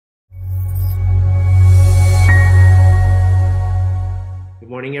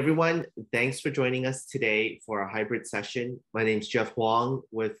everyone. Thanks for joining us today for our hybrid session. My name is Jeff Huang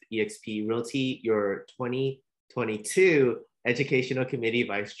with eXp Realty, your 2022 Educational Committee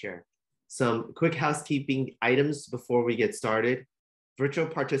Vice Chair. Some quick housekeeping items before we get started. Virtual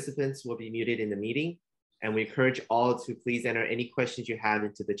participants will be muted in the meeting, and we encourage all to please enter any questions you have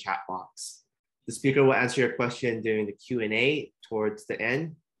into the chat box. The speaker will answer your question during the Q&A towards the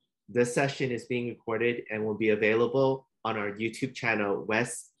end. This session is being recorded and will be available on our YouTube channel,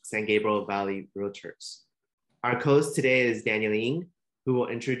 West San Gabriel Valley Realtors. Our host today is Daniel Ying, who will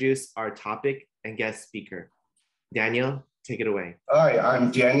introduce our topic and guest speaker. Daniel, take it away. Hi,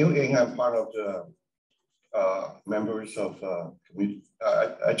 I'm Daniel Ying. I'm part of the members of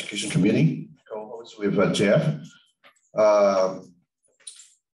Education Committee, co-host with Jeff.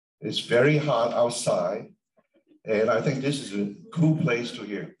 It's very hot outside, and I think this is a cool place to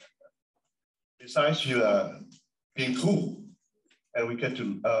hear. Besides you being cool, and we get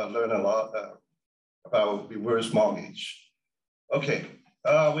to learn a lot about reverse mortgage. Okay,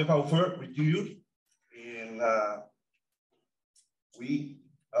 without further ado,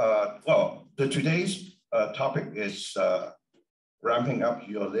 today's topic is ramping up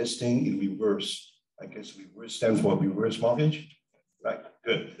your listing in reverse. I guess reverse stands for reverse mortgage, right?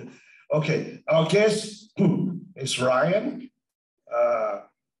 Good. Okay, our guest is Ryan.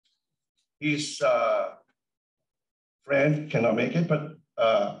 His friend cannot make it, but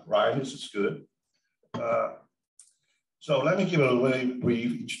Ryan, this is good. So let me give a very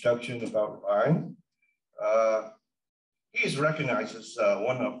brief introduction about Ryan. He is recognized as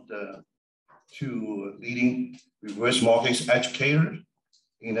one of the two leading reverse mortgage educators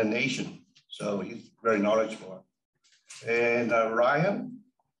in the nation. So he's very knowledgeable. And Ryan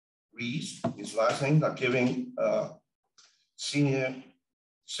Reese, his last name, are giving senior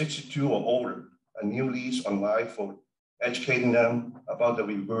 62 or older a new lease on life for educating them about the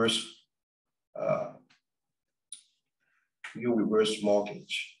new reverse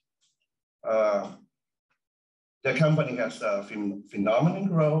mortgage. The company has phenomenal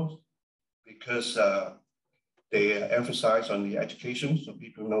growth because they emphasize on the education, so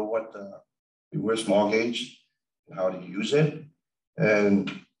people know what the reverse mortgage and how to use it.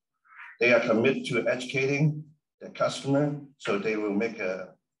 And they are committed to educating the customer so they will make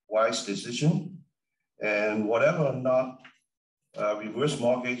a wise decision. And whatever or not, reverse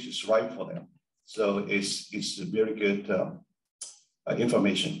mortgage is right for them. So it's a very good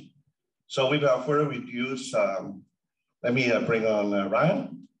information. So without further ado, let me bring on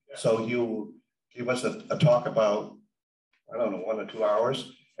Ryan. So he'll give us a talk about, I don't know, 1 or 2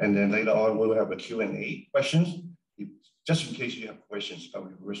 hours. And then later on, we'll have a Q&A questions, just in case you have questions about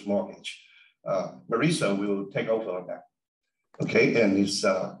reverse mortgage. Marisa will take over on that. Okay, and it's,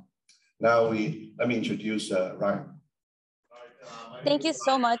 let me introduce Ryan. Thank you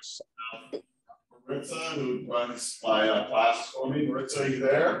so much. Maritza, who runs my classes for me. Maritza, are you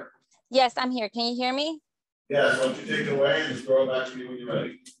there? Yes, I'm here. Can you hear me? Yes, why don't you take it away and just throw it back to me when you're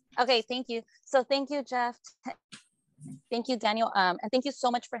ready. Okay, thank you. So thank you, Jeff. Thank you, Daniel. And thank you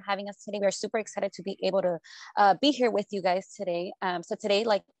so much for having us today. We're super excited to be able to be here with you guys today. So today,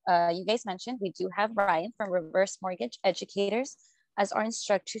 like you guys mentioned, we do have Ryan from Reverse Mortgage Educators as our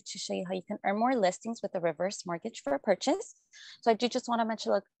instructor to show you how you can earn more listings with a reverse mortgage for a purchase. So I do just want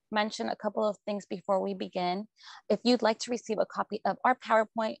to mention a couple of things before we begin. If you'd like to receive a copy of our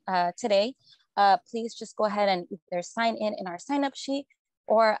PowerPoint today, please just go ahead and either sign in our sign-up sheet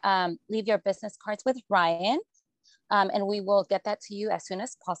or leave your business cards with Ryan, and we will get that to you as soon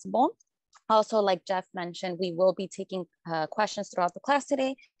as possible. Also, like Jeff mentioned, we will be taking questions throughout the class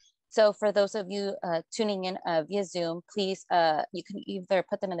today. So for those of you tuning in via Zoom, please, you can either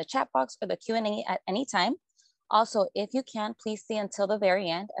put them in the chat box or the Q&A at any time. Also, if you can, please stay until the very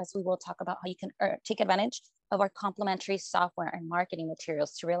end, as we will talk about how you can take advantage of our complimentary software and marketing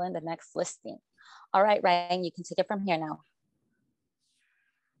materials to reel in the next listing. All right, Ryan, you can take it from here now.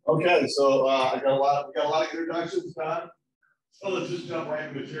 Okay, so we got a lot of introductions done. So let's just jump right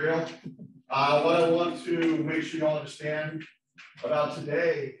into material. What I want to make sure you all understand about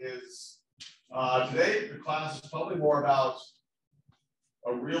today is today the class is probably more about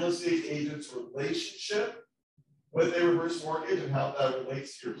a real estate agent's relationship with a reverse mortgage and how that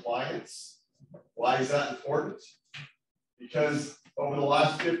relates to your clients. Why is that important? Because over the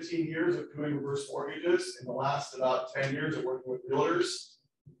last 15 years of doing reverse mortgages, in the last about 10 years of working with realtors,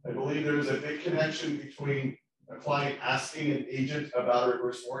 I believe there's a big connection between a client asking an agent about a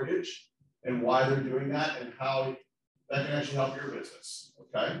reverse mortgage and why they're doing that and how that can actually help your business,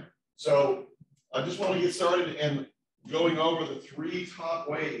 okay? So I just want to get started and going over the 3 top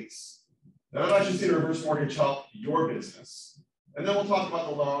ways that I've actually seen a reverse mortgage help your business. And then we'll talk about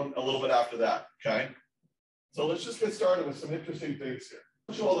the loan a little bit after that, okay? So let's just get started with some interesting things here.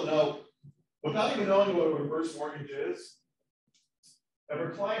 I want you all to know, without even knowing what a reverse mortgage is, if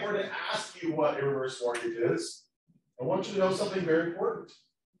a client were to ask you what a reverse mortgage is, I want you to know something very important.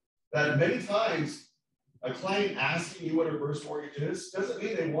 That many times, a client asking you what a reverse mortgage is doesn't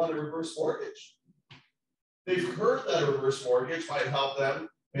mean they want a reverse mortgage. They've heard that a reverse mortgage might help them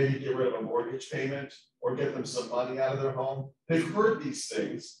maybe get rid of a mortgage payment or get them some money out of their home. They've heard these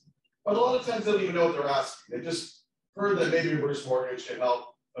things, but a lot of times they don't even know what they're asking. They just heard that maybe a reverse mortgage can help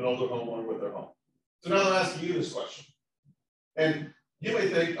an older homeowner with their home. So now I'm asking you this question. And you may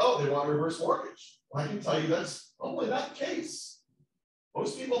think, oh, they want a reverse mortgage. Well, I can tell you that's probably not the case.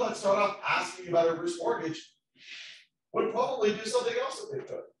 Most people that start off asking about a reverse mortgage would probably do something else if they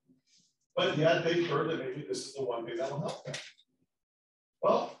could. But yet they've heard that maybe this is the one thing that will help them.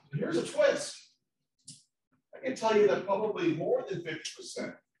 Well, here's a twist. I can tell you that probably more than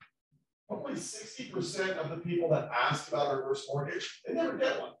 50%, probably 60% of the people that ask about a reverse mortgage, they never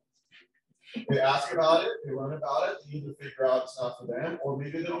get one. They ask about it, they learn about it, they either figure out it's not for them, or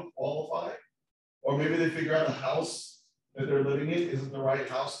maybe they don't qualify, or maybe they figure out the house that they're living in isn't the right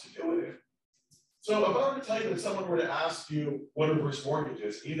house to do it in. So if I were to tell you that someone were to ask you what a reverse mortgage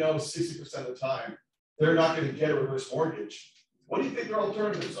is, you know 60% of the time, they're not going to get a reverse mortgage. What do you think their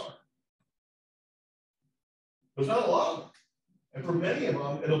alternatives are? There's not a lot of them. And for many of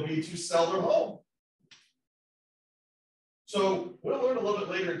them, it'll be to sell their home. So we'll learn a little bit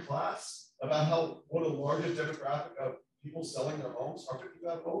later in class about how one of the largest demographic of people selling their homes are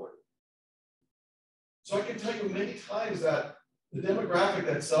 55 and older. So I can tell you many times that the demographic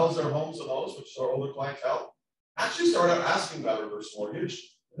that sells their homes the most, which is our older clientele, actually start out asking about a reverse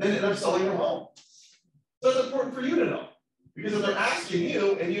mortgage and then end up selling their home. So it's important for you to know, because if they're asking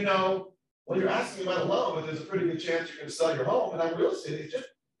you and you know, well, you're asking about a loan, but there's a pretty good chance you're going to sell your home, and I'm a real estate agent,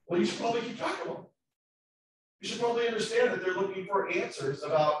 well, you should probably keep track of them. You should probably understand that they're looking for answers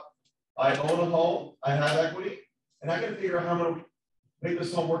about, I own a home, I have equity, and I can figure out how I'm going to make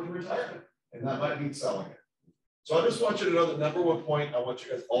this home work in retirement. And that might mean selling it. So I just want you to know the number one point I want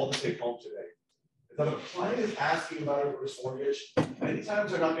you guys all to take home today is that if a client is asking about a reverse mortgage, many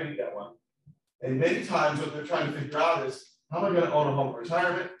times they're not going to get one. And many times what they're trying to figure out is, how am I going to own a home in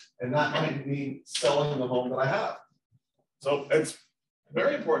retirement? And that might mean selling the home that I have. So it's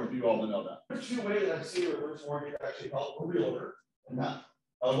very important for you all to know that. There's two ways I've seen a reverse mortgage actually help a realtor, and not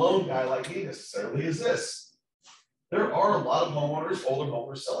a loan guy like me necessarily, is this. There are a lot of homeowners, older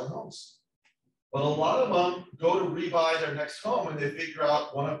homeowners selling homes. But a lot of them go to rebuy their next home and they figure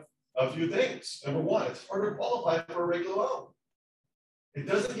out one of a few things. Number one, it's hard to qualify for a regular loan. It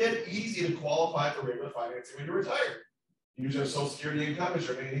doesn't get easy to qualify for regular financing when you're retired. Usually Social Security income is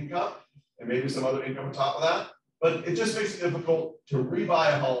your main income and maybe some other income on top of that. But it just makes it difficult to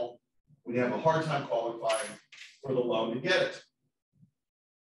rebuy a home when you have a hard time qualifying for the loan to get it.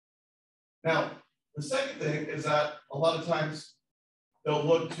 Now, the second thing is that a lot of times they'll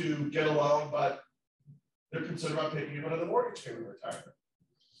look to get a loan, but they're concerned about taking another mortgage payment in retirement.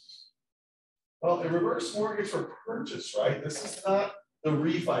 Well, a reverse mortgage for purchase, right? This is not the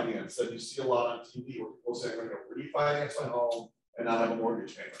refinance that you see a lot on TV where people say, I'm going to refinance my home and not have a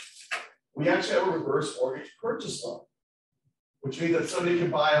mortgage payment. We actually have a reverse mortgage purchase loan, which means that somebody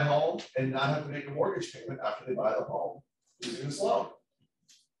can buy a home and not have to make a mortgage payment after they buy the home using this loan.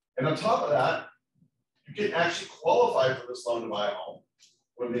 And on top of that, you can actually qualify for this loan to buy a home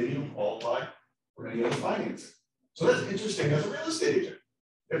when maybe you qualify for any other financing. So that's interesting as a real estate agent.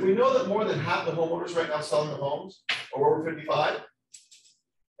 If we know that more than half the homeowners right now selling their homes are over 55,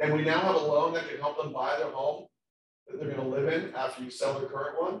 and we now have a loan that can help them buy their home that they're going to live in after you sell their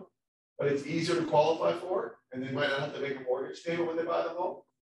current one, but it's easier to qualify for, and they might not have to make a mortgage payment when they buy the home,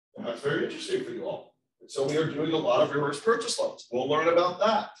 that's very interesting for you all. And so we are doing a lot of reverse purchase loans. We'll learn about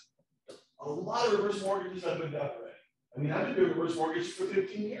that. A lot of reverse mortgages have been done already. I mean, I've been doing reverse mortgages for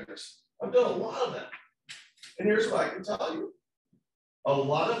 15 years. I've done a lot of them. And here's what I can tell you. A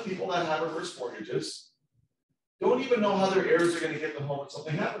lot of people that have reverse mortgages don't even know how their heirs are going to get the home when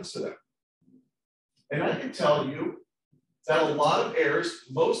something happens to them. And I can tell you that a lot of heirs,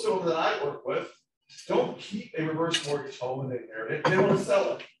 most of them that I work with, don't keep a reverse mortgage home when they inherit it, and they want to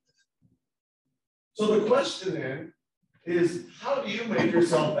sell it. So the question then is, how do you make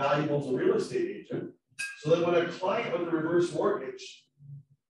yourself valuable as a real estate agent so that when a client with a reverse mortgage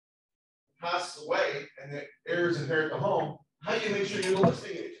passes away and the heirs inherit the home, how do you make sure you're the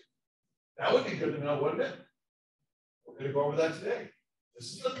listing agent? That would be good to know, wouldn't it? We're going to go over that today.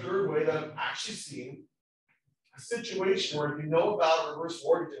 This is the third way that I've actually seen a situation where if you know about a reverse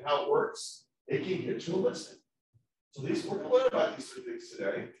mortgage and how it works, it can get you a listing. So we're going to learn about these three things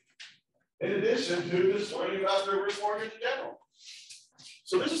today, in addition to just learning about the reverse mortgage in general.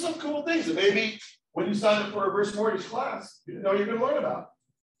 So these are some cool things that maybe when you sign up for a reverse mortgage class, you didn't know you're going to learn about.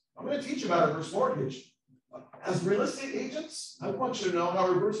 I'm going to teach you about a reverse mortgage. As real estate agents, I want you to know how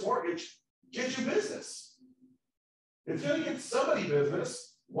reverse mortgage gets you business. It's going to get somebody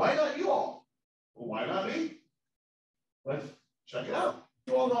business. Why not you all? Well, why not me? Let's check it out.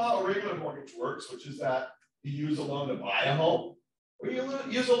 You all know how a regular mortgage works, which is that you use a loan to buy a home, or you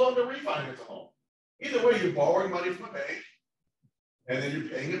use a loan to refinance a home. Either way, you're borrowing money from a bank, and then you're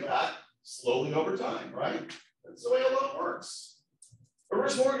paying it back slowly over time, right? That's the way a loan works.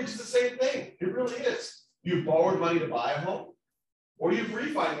 Reverse mortgage is the same thing. It really is. You've borrowed money to buy a home, or you've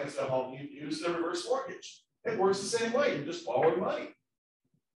refinanced a home. You've used a reverse mortgage. It works the same way. You're just borrowing money.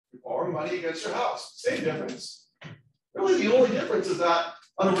 You're borrowing money against your house. Same difference. Really, the only difference is that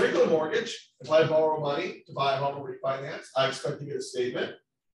on a regular mortgage, if I borrow money to buy a home or refinance, I expect to get a statement.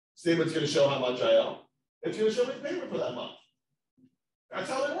 Statement's going to show how much I owe. It's going to show me payment for that month. That's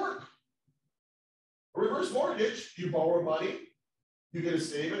how they work. A reverse mortgage, you borrow money, you get a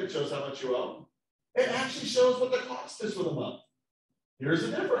statement, it shows how much you owe. It actually shows what the cost is for the month. Here's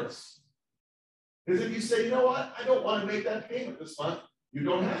the difference. Because if you say, you know what, I don't want to make that payment this month, you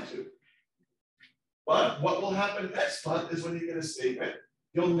don't have to. But what will happen next month is when you get a statement,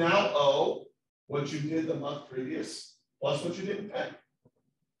 you'll now owe what you did the month previous plus what you didn't pay.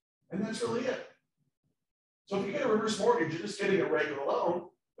 And that's really it. So if you get a reverse mortgage, you're just getting a regular loan,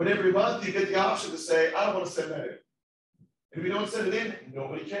 but every month you get the option to say, I don't want to send that in. And if you don't send it in,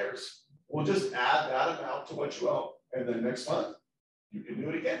 nobody cares. We'll just add that amount to what you owe. And then next month, you can do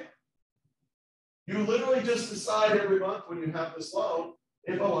it again. You literally just decide every month when you have this loan,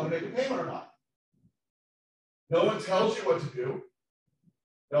 if I want to make a payment or not. No one tells you what to do.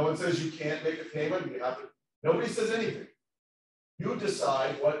 No one says you can't make a payment. You have to. Nobody says anything. You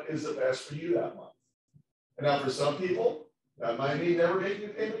decide what is the best for you that month. And now for some people, that might mean never making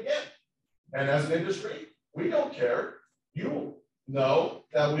a payment again. And as an industry, we don't care. You know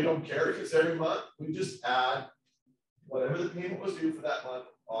that we don't care because every month we just add whatever the payment was due for that month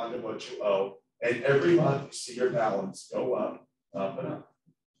onto what you owe. And every month you see your balance go up, up, and up.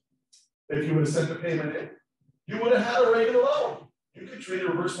 If you would have sent the payment in, you would have had a regular loan. You could treat a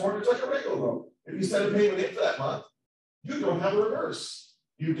reverse mortgage like a regular loan. If you sent a payment in for that month, you don't have a reverse.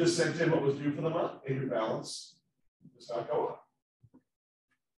 You just sent in what was due for the month, and your balance does not go up.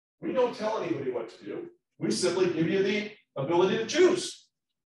 We don't tell anybody what to do. We simply give you the ability to choose.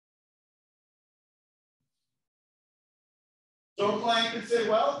 So a client could say,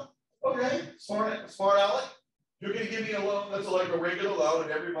 well, okay, smart Alec, you're going to give me a loan that's like a regular loan,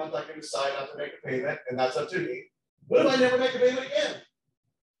 and every month I can decide not to make a payment, and that's up to me. What if I never make a payment again?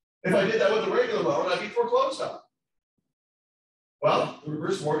 If I did that with a regular loan, I'd be foreclosed on. Well, the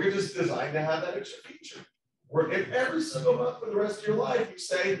reverse mortgage is designed to have that extra feature. Where if every single month for the rest of your life you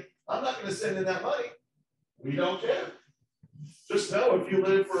say, I'm not going to send in that money, we don't care. Just know if you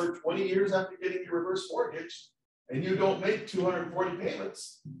live for 20 years after getting your reverse mortgage and you don't make 240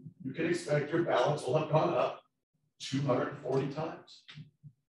 payments, you can expect your balance will have gone up 240 times.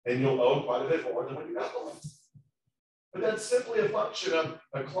 And you'll owe quite a bit more than when you got the loan. But that's simply a function of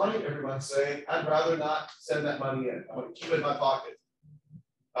a client every month saying, I'd rather not send that money in. I'm going to keep it in my pocket.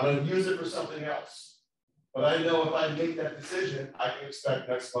 I'm going to use it for something else. But I know if I make that decision, I can expect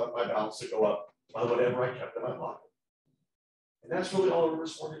next month my balance to go up by whatever I kept in my pocket. And that's really all a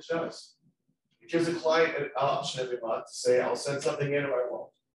reverse mortgage does. It gives a client an option every month to say, I'll send something in or I won't.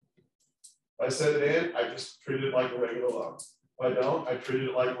 If I send it in, I just treat it like a regular loan. If I don't, I treat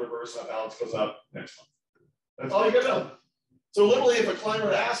it like a reverse, my balance goes up next month. That's all you gotta know. So literally, if a client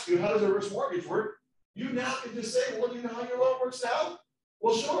were to ask you, how does a reverse mortgage work? You now can just say, well, do you know how your loan works now?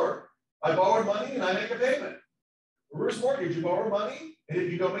 Well, sure. I borrowed money and I make a payment. Reverse mortgage, you borrow money, and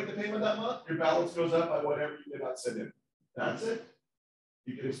if you don't make the payment that month, your balance goes up by whatever you did not send in. That's it.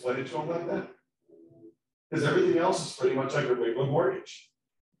 You can explain it to them like that. Because everything else is pretty much like a regular mortgage.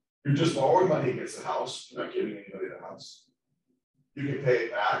 You're just borrowing money against the house. You're not giving anybody the house. You can pay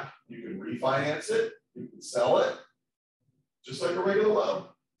it back. You can refinance it. You can sell it, just like a regular loan.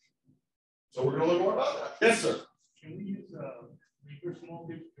 So we're going to learn more about that. Yes, sir. Can we use a reverse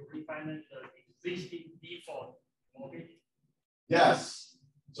mortgage to refinance the existing default mortgage? Yes.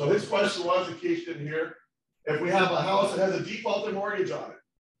 So his question was, in case you didn't hear, if we have a house that has a defaulted mortgage on it,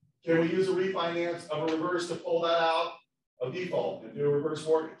 can we use a refinance of a reverse to pull that out of default and do a reverse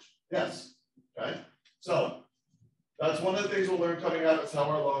mortgage? Yes. Okay. So that's one of the things we'll learn coming out is how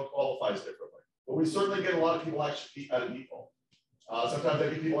our loan qualifies differently. But we certainly get a lot of people actually out of default. Sometimes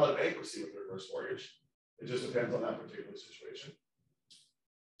they get people out of bankruptcy with their reverse mortgage. It just depends on that particular situation.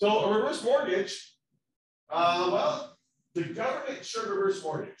 So a reverse mortgage, well, the government insured reverse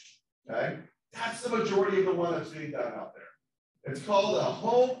mortgage, okay? That's the majority of the one that's being done out there. It's called a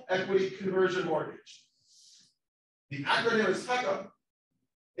home equity conversion mortgage. The acronym is HECM,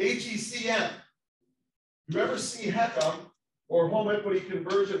 HECM. If you ever see HECM or home equity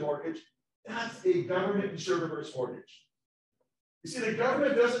conversion mortgage, that's a government insured reverse mortgage. You see, the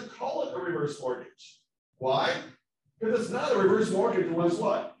government doesn't call it a reverse mortgage. Why? Because it's not a reverse mortgage unless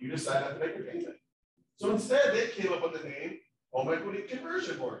what? You decide not to make a payment. So instead, they came up with the name home equity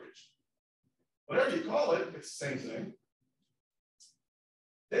conversion mortgage. Whatever you call it, it's the same thing.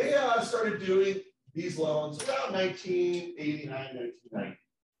 They started doing these loans around 1989, 1990,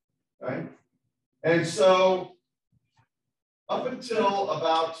 right? And so up until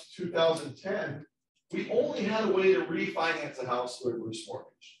about 2010, we only had a way to refinance a house with a reverse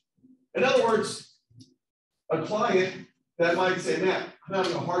mortgage. In other words, a client that might say, man, I'm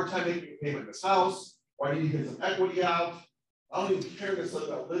having a hard time making a payment in this house, or I need to get some equity out. I don't even care necessarily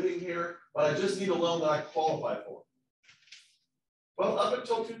about living here, but I just need a loan that I qualify for. Well, up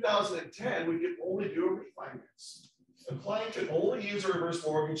until 2010, we could only do a refinance. A client could only use a reverse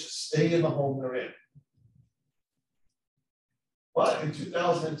mortgage to stay in the home they're in. But in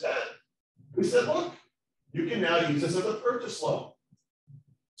 2010, we said, look, you can now use this as a purchase loan.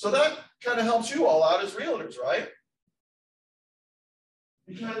 So that kind of helps you all out as realtors, right?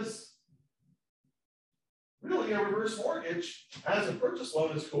 Because really a reverse mortgage as a purchase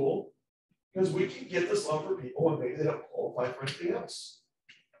loan is cool because we can get this loan for people when maybe they don't qualify for anything else.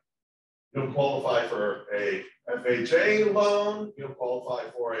 You don't qualify for a FHA loan, you don't qualify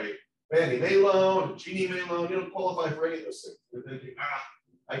for a Fannie Mae loan, a Ginnie Mae loan, you don't qualify for any of those things. You're thinking,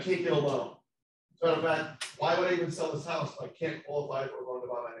 I can't get a loan. So in fact, why would I even sell this house if I can't qualify for a loan to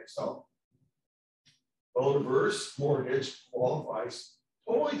buy my next home? Well, a reverse mortgage qualifies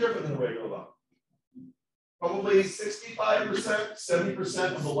totally different than a regular loan. Probably 65%,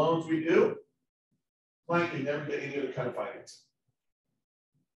 70% of the loans we do, client can never get any other kind of financing.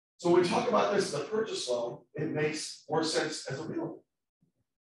 So when we talk about this as a purchase loan, it makes more sense as a real loan.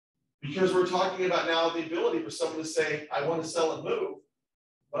 Because we're talking about now the ability for someone to say, I want to sell and move,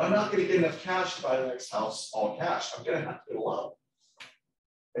 but I'm not going to get enough cash to buy the next house all cash. I'm going to have to get a loan.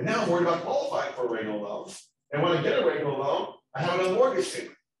 And now I'm worried about qualifying for a regular loan. And when I get a regular loan, I have another mortgage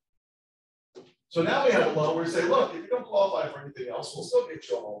payment. So now we have a loan where we say, look, if you don't qualify for anything else, we'll still get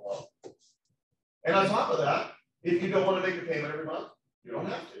you a home loan. And on top of that, if you don't want to make a payment every month, you don't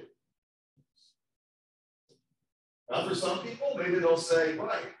have to. Now, for some people, maybe they'll say,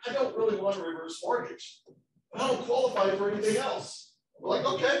 right, I don't really want a reverse mortgage, but I don't qualify for anything else. We're like,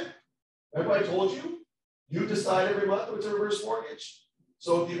 okay, remember I told you, you decide every month if it's a reverse mortgage.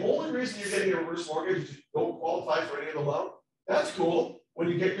 So if the only reason you're getting a reverse mortgage is you don't qualify for any of the loan, that's cool. When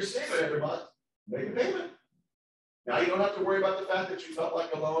you get your statement every month, make a payment. Now you don't have to worry about the fact that you felt like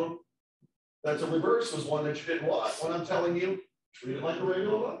a loan that's a reverse was one that you didn't want. When I'm telling you, treat it like a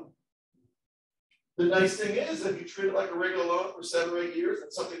regular loan. The nice thing is, if you treat it like a regular loan for 7 or 8 years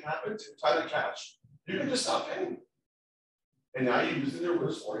and something happens, you're tied in cash, you can just stop paying. And now you're using the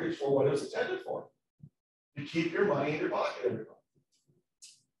reverse mortgage for what it was intended for. You keep your money in your pocket every month.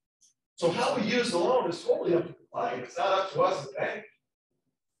 So how we use the loan is totally up to the client. It's not up to us as a bank.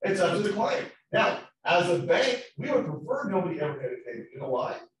 It's up to the client. Now, as a bank, we would prefer nobody ever get a payment. You know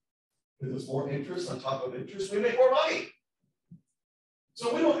why? Because there's more interest on top of interest. We make more money.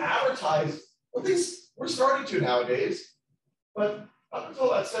 So we don't advertise. Well, we're starting to nowadays. But up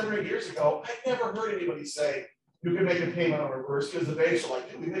until about 7 or 8 years ago, I never heard anybody say, you can make a payment on reverse because the banks are like,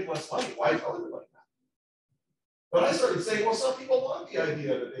 dude, we make less money. Why tell everybody that? But I started saying, well, some people want the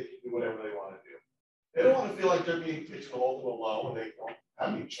idea that they can do whatever they want to do. They don't want to feel like they're being pigeonholed to a loan and they don't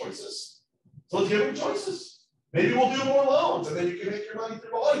have any choices. So let's give them choices. Maybe we'll do more loans and then you can make your money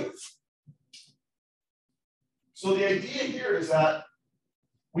through volume. So the idea here is that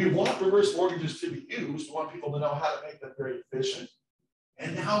we want reverse mortgages to be used. We want people to know how to make them very efficient.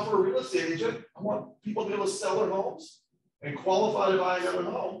 And now for a real estate agent, I want people to be able to sell their homes and qualify to buy another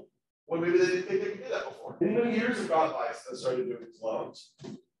home when maybe they didn't think they could do that before. Many years have gone by since I started doing these loans.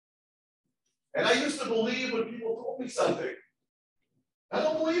 And I used to believe when people told me something. I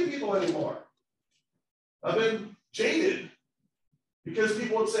don't believe people anymore. I've been jaded because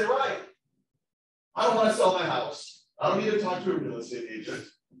people would say, right, I don't want to sell my house. I don't need to talk to a real estate agent.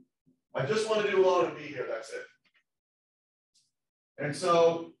 I just want to do a loan and be here, that's it. And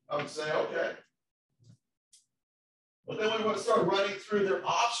so I would say, okay. But then we would start running through their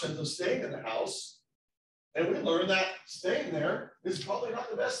options of staying in the house. And we learned that staying there is probably not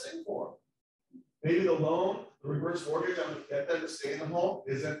the best thing for them. maybe the loan, the reverse mortgage, I'm going to get them to stay in the home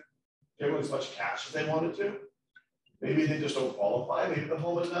isn't giving as much cash as they wanted to. Maybe they just don't qualify. Maybe the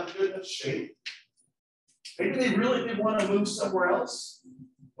home is not good enough shape. Maybe they really did want to move somewhere else,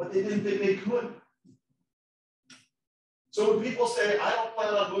 but they didn't think they could. So when people say, I don't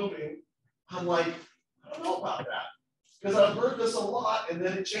plan on moving, I'm like, I don't know about that. Because I've heard this a lot and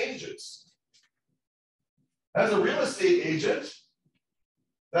then it changes. As a real estate agent,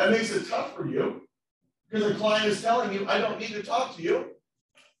 that makes it tough for you because the client is telling you, I don't need to talk to you.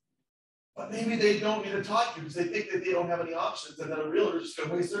 But maybe they don't need to talk to you because they think that they don't have any options and then a realtor is just going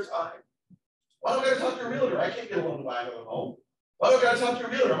to waste their time. Why don't I got to talk to a realtor? I can't get a loan to buy another home. Why do I got to talk to a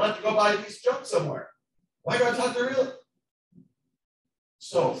realtor? I might have to go buy a piece of junk somewhere. Why do I talk to a realtor?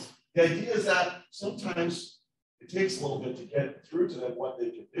 So the idea is that sometimes it takes a little bit to get through to them what they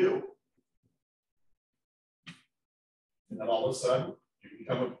can do. And then all of a sudden, you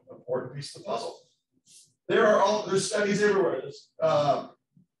become an important piece of the puzzle. There's studies everywhere. There's,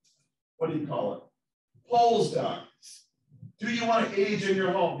 what do you call it? Polls done. Do you want to age in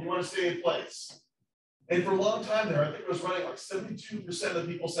your home? Do you want to stay in place? And for a long time there, I think it was running like 72% of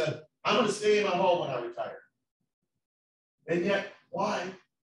people said, I'm going to stay in my home when I retire. And yet, why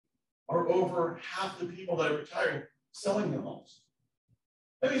are over half the people that are retiring selling their homes?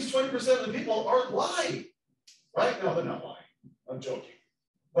 That means 20% of the people aren't lying, right? No, they're not lying. I'm joking.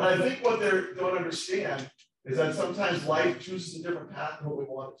 But I think what they don't understand is that sometimes life chooses a different path than what we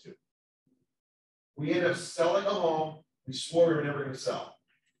want it to. We end up selling a home we swore we were never going to sell.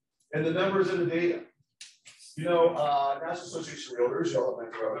 And the numbers in the data. You know, National Association of Realtors, y'all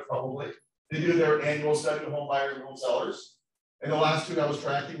have been through it probably. They do their annual study of home buyers and home sellers. And the last two I was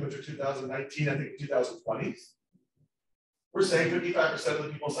tracking, which are 2019, I think 2020, we're saying 55% of the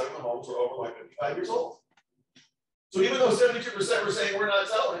people selling the homes were over like 55 years old. So even though 72% were saying we're not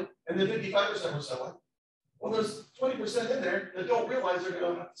selling, and then 55% were selling, well, there's 20% in there that don't realize they're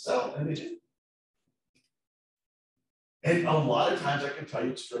going to have to sell, and they do. And a lot of times I can tell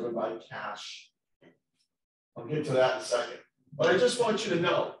you it's driven by cash. I'll get to that in a second. But I just want you to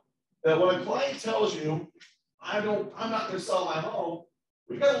know that when a client tells you, I'm not going to sell my home,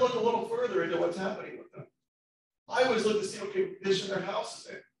 we've got to look a little further into what's happening with them. I always look to see what condition their house is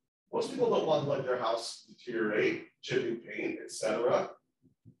in. Most people don't want to let their house deteriorate, chipping paint, etc.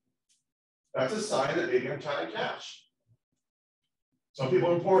 That's a sign that maybe I'm tying cash. Some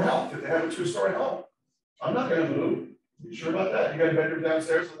people in poor health, if they have a two-story home, I'm not going to move. You sure about that? You got a bedroom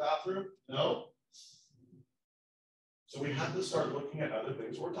downstairs with a bathroom? No. So we have to start looking at other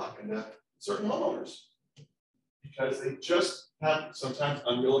things. We're talking to certain homeowners because they just have sometimes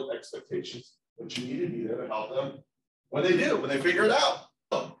unrealistic expectations, but you need to be there to help them when they do, when they figure it out.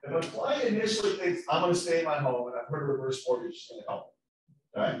 If a client initially thinks, I'm going to stay in my home, and I've heard a reverse mortgage is going to help,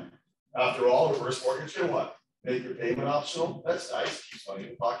 okay? After all, reverse mortgage can what? Make your payment optional. That's nice, keeps money in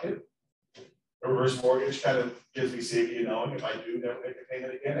the pocket. A reverse mortgage kind of gives me safety knowing if I do never make a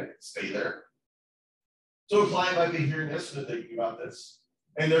payment again, I can stay there. So a client might be hearing this and thinking about this,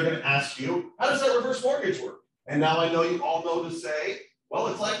 and they're going to ask you, how does that reverse mortgage work? And now I know you all know to say, well,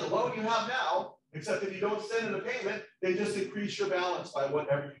 it's like the loan you have now, except if you don't send in a payment, they just increase your balance by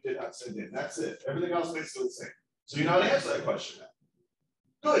whatever you did not send in. That's it. Everything else makes it the same. So you know how to answer that question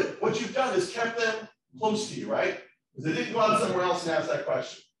now. Good. What you've done is kept them close to you, right? Because they didn't go out somewhere else and ask that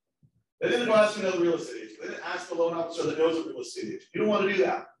question. They didn't go ask another real estate agent. They didn't ask the loan officer that knows a real estate agent. You don't want to do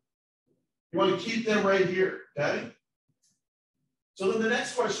that. You want to keep them right here, okay? So then the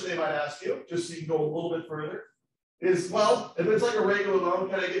next question they might ask you, just so you can go a little bit further, is, well, if it's like a regular loan,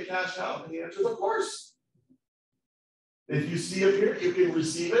 can I get cash out? And the answer is, of course. If you see it here, you can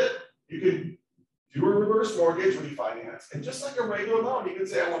receive it. You can do a reverse mortgage refinance. And just like a regular loan, you can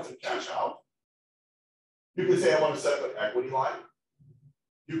say, I want some cash out. You can say, I want to set up an equity line.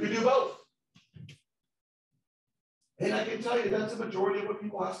 You can do both. And I can tell you that's the majority of what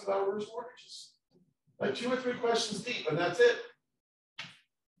people ask about reverse mortgages. Like 2 or 3 questions deep, and that's it.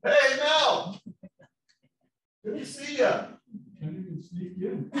 Hey, Mel! Good to see you. Can't even sneak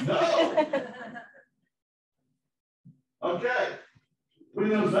in. No. Okay. We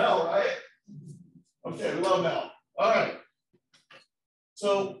know Mel, right? Okay, we love Mel. All right.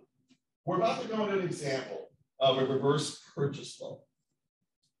 So we're about to go into an example of a reverse purchase loan.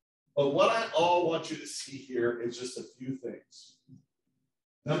 But what I all want you to see here is just a few things.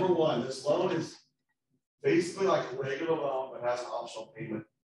 Number one, this loan is basically like a regular loan, but has an optional payment.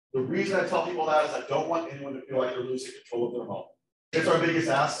 The reason I tell people that is I don't want anyone to feel like they're losing control of their home. It's our biggest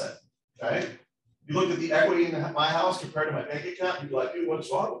asset, okay? You look at the equity in my house compared to my bank account, you'd be like, dude,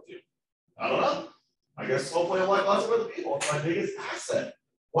 what's wrong with you? I don't know. I guess hopefully I'm like lots of other people. It's my biggest asset.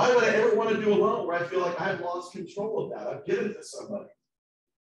 Why would I ever want to do a loan where I feel like I've lost control of that? I've given it to somebody.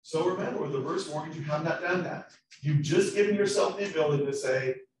 So remember, with reverse mortgage, you have not done that. You've just given yourself the ability to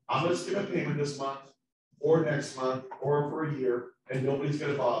say, I'm going to skip a payment this month, or next month, or for a year, and nobody's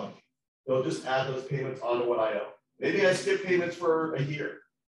going to bother me. They'll just add those payments onto what I owe. Maybe I skip payments for a year,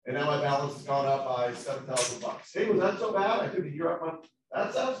 and now my balance has gone up by $7,000. Hey, was that so bad? I took a year up on.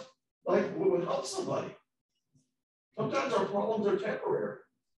 That sounds like it would help somebody. Sometimes our problems are temporary.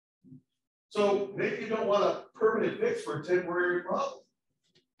 So maybe you don't want a permanent fix for a temporary problem.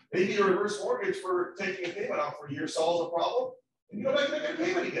 Maybe a reverse mortgage for taking a payment out for a year solves a problem, and you go back and make a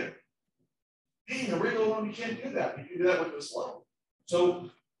payment again. Hey, a regular loan, you can't do that. You can do that with this loan. So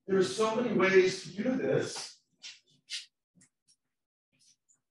there's so many ways to do this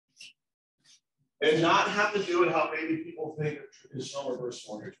and not have to do it how maybe people think a traditional reverse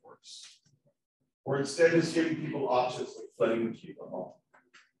mortgage works. Or instead just giving people options like letting them keep a home.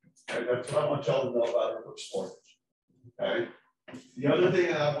 Okay, that's what I want y'all to know about reverse mortgage. Okay. The other thing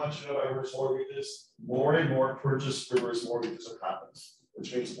that I want you to know about reverse mortgage is more and more purchase reverse mortgages are happening,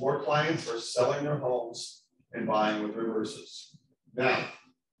 which means more clients are selling their homes and buying with reverses. Now,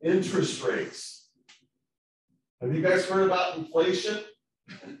 interest rates. Have you guys heard about inflation?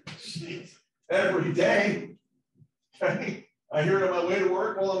 Every day. Okay. I hear it on my way to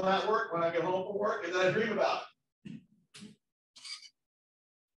work, while I'm at work, when I get home from work, and then I dream about it.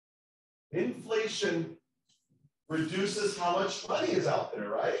 Inflation reduces how much money is out there,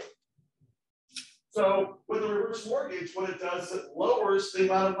 right? So with a reverse mortgage, what it does is it lowers the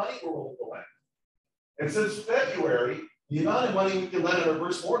amount of money we're willing to lend. And since February, the amount of money we can lend in a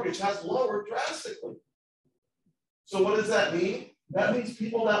reverse mortgage has lowered drastically. So what does that mean? That means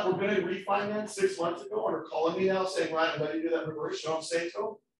people that were going to refinance 6 months ago and are calling me now saying, Ryan, I'm ready to do that reverse. You know what I'm saying to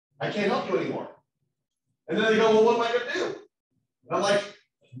them? I can't help you anymore. And then they go, well, what am I going to do? And I'm like,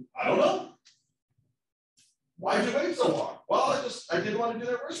 I don't know. Why'd you wait so long? Well, I didn't want to do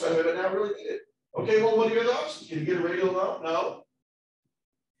that reverse right away, but now I really need it. Okay, well, what are your other options? Can you get a regular loan? No.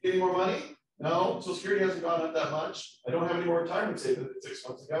 Getting more money? No. Social Security hasn't gone up that much. I don't have any more retirement savings than 6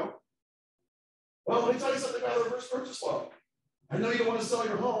 months ago. Well, let me tell you something about a reverse purchase loan. I know you don't want to sell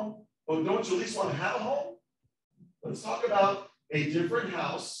your home, but don't you at least want to have a home? Let's talk about a different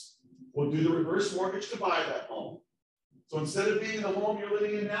house. We'll do the reverse mortgage to buy that home. So instead of being in the home you're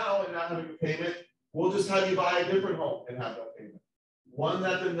living in now and not having a payment, we'll just have you buy a different home and have that payment. One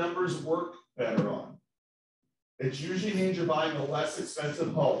that the numbers work better on. It usually means you're buying a less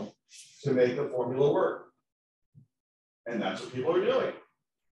expensive home to make the formula work. And that's what people are doing.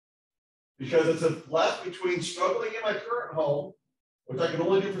 Because it's a left between struggling in my current home, which I can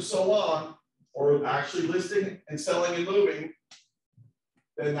only do for so long, or actually listing and selling and moving,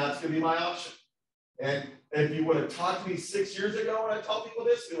 then that's going to be my option. And if you would have talked to me 6 years ago when I tell people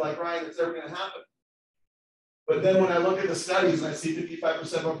this, be like, Ryan, it's never going to happen. But then when I look at the studies and I see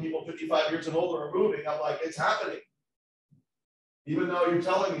 55% of people 55 years and older are moving, I'm like, it's happening. Even though you're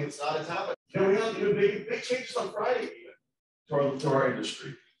telling me it's not, it's happening. And we have to do big changes on Friday even to our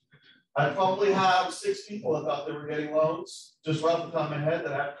industry. I probably have 6 people that thought they were getting loans, just right off the top of my head,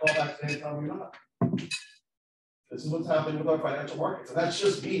 that I have to call back today and tell me not. This is what's happening with our financial markets. And that's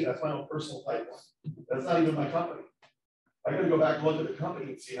just me. That's my own personal pipeline. That's not even my company. I got to go back and look at the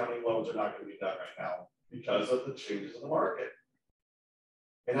company and see how many loans are not going to be done right now because of the changes in the market.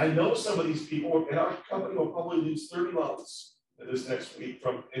 And I know some of these people in our company will probably lose 30 loans this next week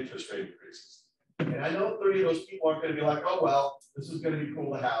from interest rate increases. And I know 30 of those people aren't going to be like, oh, well, this is going to be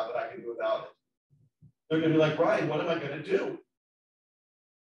cool to have, but I can do without it. They're going to be like, Brian, what am I going to do?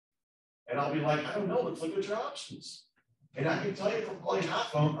 And I'll be like, I don't know, let's look at your options. And I can tell you from probably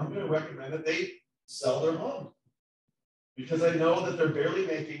half of them, I'm going to recommend that they sell their home. Because I know that they're barely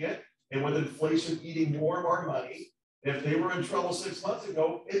making it. And with inflation eating more of our money, if they were in trouble 6 months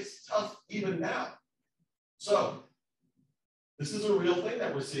ago, it's tough even now. So this is a real thing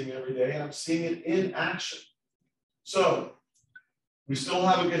that we're seeing every day, and I'm seeing it in action. So we still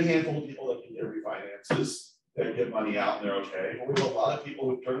have a good handful of people that can get refinances, that get money out and they're okay. But we have a lot of people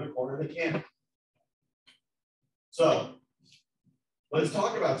who turn the corner, they can't. So let's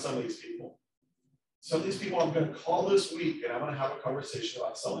talk about some of these people. Some of these people I'm going to call this week and I'm going to have a conversation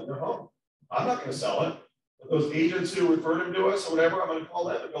about selling their home. I'm not going to sell it. But those agents who referred them to us or whatever, I'm going to call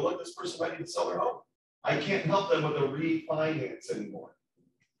them and go, look, this person might need to sell their home. I can't help them with a refinance anymore.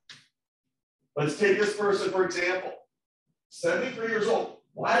 Let's take this person, for example, 73 years old.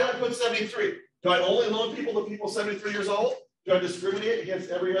 Why do I put 73? Do I only loan people to people 73 years old? Do I discriminate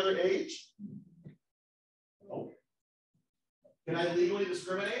against every other age? No. Can I legally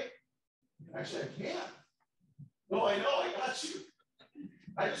discriminate? Actually, I can't. No, I know, I got you.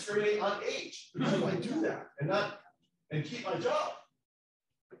 I discriminate on age. How do I do that and keep my job?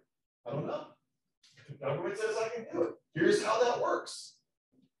 I don't know. The government says I can do it. Here's how that works.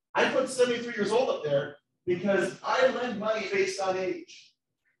 I put 73 years old up there because I lend money based on age.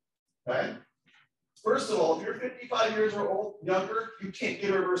 Okay? First of all, if you're 55 years or old, younger, you can't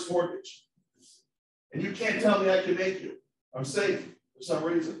get a reverse mortgage. And you can't tell me I can make you. I'm safe for some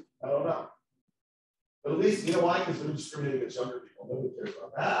reason. I don't know. But at least, you know why? Because they're discriminating against younger people. Nobody cares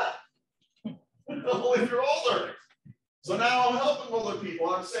about that. Only if you're older. So now I'm helping older people.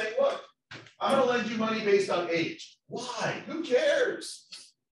 I'm saying, look, I'm going to lend you money based on age. Why? Who cares?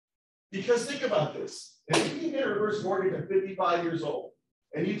 Because think about this. If you can get a reverse mortgage at 55 years old,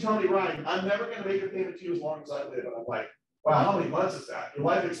 and you tell me, Ryan, I'm never going to make a payment to you as long as I live. And I'm like, wow, how many months is that? Your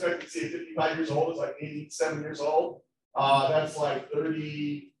life expectancy at 55 years old is like 87 years old. That's like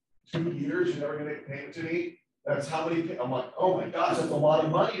 32 years. You're never going to make a payment to me. That's how many. I'm like, oh my gosh, that's a lot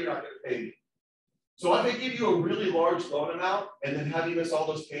of money you're not going to pay me. So if I give you a really large loan amount and then have you miss all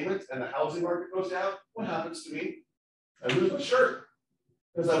those payments and the housing market goes down, what happens to me? I lose my shirt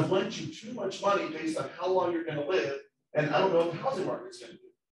because I've lent you too much money based on how long you're going to live, and I don't know what the housing market's going to do.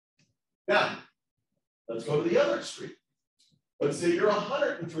 Now, let's go to the other extreme. Let's say you're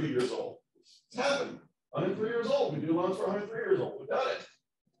 103 years old. It's happened. 103 years old. We do loans for 103 years old. We've done it.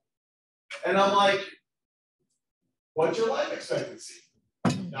 And I'm like, what's your life expectancy?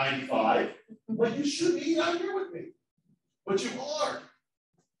 95. Well, you should be out here with me. But you are.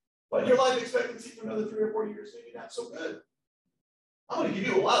 But your life expectancy for another 3 or 4 years, maybe not so good. I'm going to give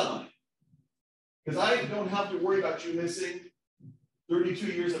you a lot of money. Because I don't have to worry about you missing 32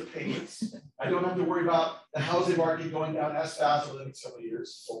 years of payments. I don't have to worry about the housing market going down as fast over the next several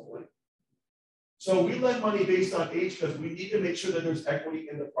years, hopefully. So we lend money based on age because we need to make sure that there's equity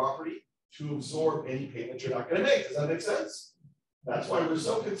in the property to absorb any payments you're not going to make. Does that make sense? That's why we're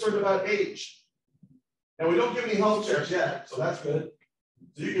so concerned about age. And we don't give any health checks yet, so that's good.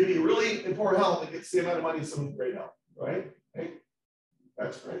 So you can be really in poor health and get the same amount of money as someone in great health, right? Hey,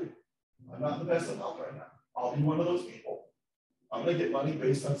 that's great. I'm not the best of health right now. I'll be one of those people. I'm going to get money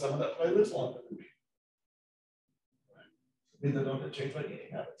based on someone that probably lives longer than me. Right? Means I don't have to change my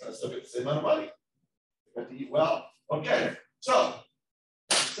eating habits. I still get the same amount of money. I have to eat well. Okay, so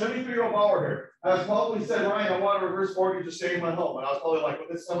 73-year-old borrower here. I was probably said, Ryan, I want a reverse mortgage to stay in my home. And I was probably like, well,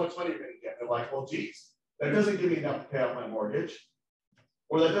 this is how much money you're going to get. They're like, well, geez, that doesn't give me enough to pay off my mortgage.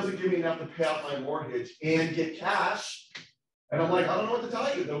 Or that doesn't give me enough to pay off my mortgage and get cash. And I'm like, I don't know what to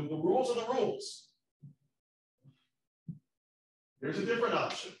tell you. The rules are the rules. Here's a different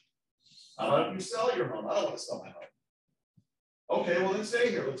option. How about if you sell your home? I don't want to sell my home. Okay, well then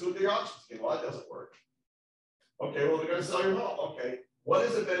stay here. Let's look at the options again. Well, that doesn't work. Okay, well, we're going to sell your home. Okay, what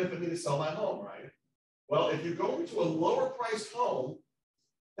does it benefit me to sell my home, right? Well, if you go into a lower priced home,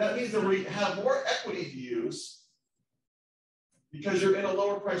 that means that we have more equity to use because you're in a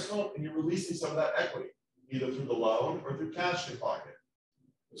lower priced home and you're releasing some of that equity, either through the loan or through cash in pocket.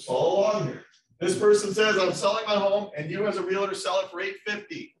 Just follow along here. This person says, I'm selling my home and you as a realtor sell it for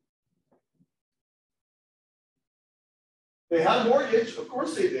 $850. They had a mortgage. Of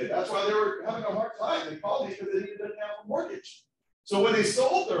course they did. That's why they were having a hard time. They called me because they needed to pay off a mortgage. So when they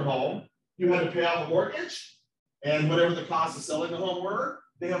sold their home, you had to pay off a mortgage and whatever the cost of selling the home were,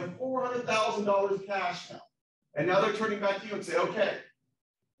 they have $400,000 cash now. And now they're turning back to you and say, okay,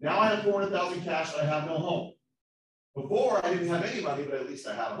 now I have $400,000 cash and I have no home. Before I didn't have any money, but at least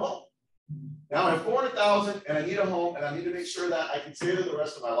I had a home. Now I have $400,000 and I need a home and I need to make sure that I can stay there the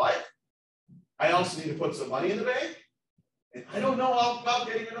rest of my life. I also need to put some money in the bank. And I don't know about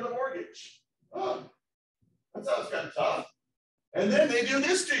getting another mortgage. Oh, that sounds kind of tough. And then they do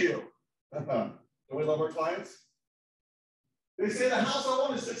this to you. Don't we love our clients? They say the house I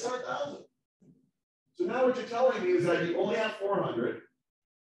want is $600,000. So now what you're telling me is that you only have $400,000.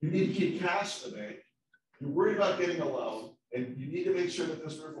 You need to keep cash in the bank. You're worried about getting a loan, and you need to make sure that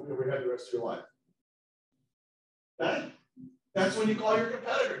this roof will be over your head the rest of your life. Okay? That's when you call your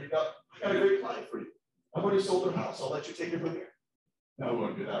competitor. I got a great client for you. I've already sold their house. I'll let you take it from here. No, we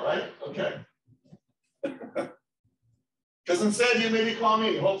won't do that, right? Okay. Because instead, you maybe call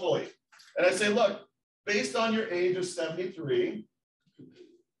me, hopefully. And I say, look, based on your age of 73,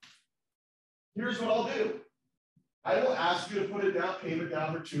 here's what I'll do. I will ask you to put a down payment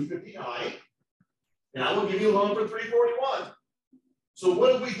down for $259, and I will give you a loan for $341. So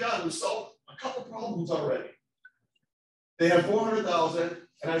what have we done? We've solved a couple problems already. They have $400,000,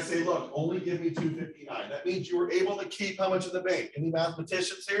 and I say, look, only give me $259. That means you were able to keep how much in the bank? Any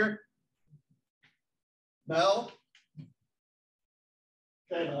mathematicians here? Mel?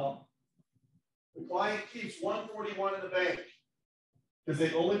 Okay, Mel. The client keeps $141 in the bank. because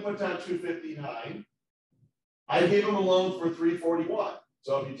they only put down $259. I gave them a loan for $341.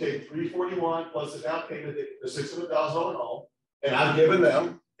 So if you take $341 plus the down payment, the $600,000 home, and I've given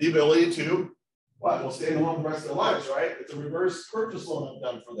them the ability to, what, will stay in the home the rest of their lives, right? It's a reverse purchase loan I've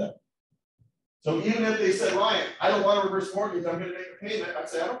done for them. So even if they said, Ryan, I don't want a reverse mortgage, I'm going to make a payment, I'd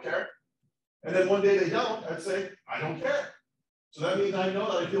say, I don't care. And then one day they don't, I'd say, I don't care. So that means I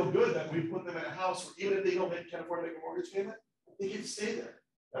know that I feel good that we put them in a house where even if they can't afford to make a mortgage payment, they can stay there.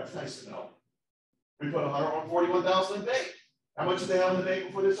 That's nice to know. We put $141,000 in the bank. How much did they have in the bank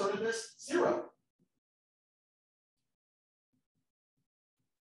before they started this? 0.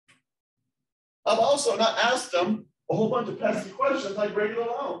 I've also not asked them a whole bunch of pesky questions like regular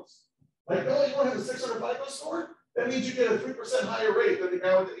loans. Like, oh, you want to have a 600 FICO score? That means you get a 3% higher rate than the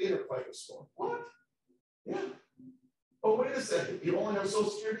guy with the 800 FICO score. What? Yeah. Oh, wait a second. You only have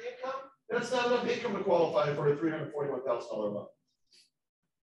Social Security income? That's not enough income to qualify for a $341,000 loan.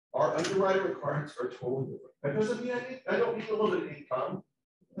 Our underwriting requirements are totally different. That doesn't mean I don't need a little bit of income.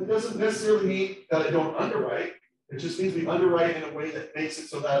 It doesn't necessarily mean that I don't underwrite. It just means we underwrite in a way that makes it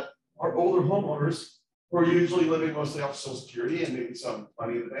so that our older homeowners, who are usually living mostly off Social Security and maybe some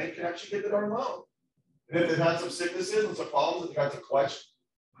money in the bank, can actually get the darn loan. And if they've had some sicknesses and some problems, they've got to collection.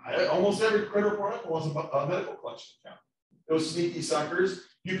 Almost every credit report was a medical collection account. Those sneaky suckers,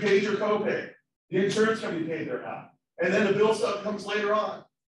 you paid your copay. The insurance company paid their half. And then the bill stuff comes later on.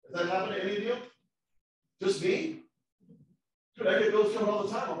 Does that happen to any of you? Just me? Dude, I get bills coming all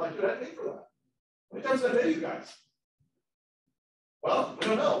the time. I'm like, dude, I pay for that. How many times did I pay you guys? Well, we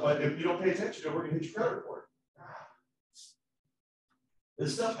don't know, but if you don't pay attention to it, we're going to hit your credit report.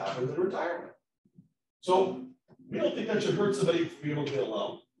 This stuff happens in retirement. So we don't think that should hurt somebody to be able to get a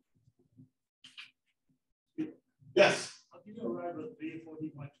loan. Yes? How do you arrive at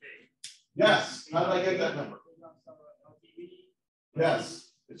 341K? Yes. How did I get that number? Yes.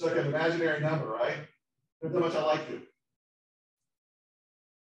 It's like an imaginary number, right? That's how much I like you.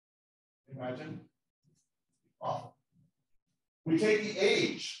 Imagine. Awful. We take the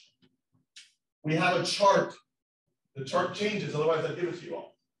age. We have a chart. The chart changes, otherwise I'd give it to you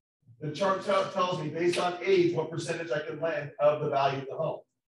all. The chart tells me based on age what percentage I can lend of the value of the home.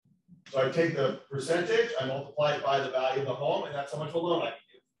 So I take the percentage, I multiply it by the value of the home, and that's how much of a loan I can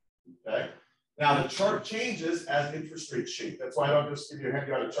give. Okay. Now the chart changes as interest rates change. That's why I don't just give you a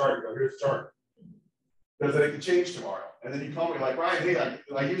handout a chart and go, here's the chart. Because it can change tomorrow. And then you call me like, Ryan, hey,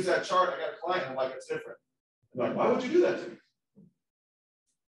 I use that chart, I got a client, I'm like, it's different. I'm like, why would you do that to me?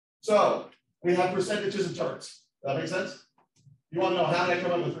 So we have percentages and charts. Does that make sense? You want to know how did I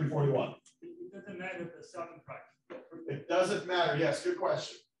come up with 341? It doesn't matter the selling price. It doesn't matter. Yes, good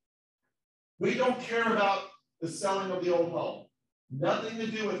question. We don't care about the selling of the old home. Nothing to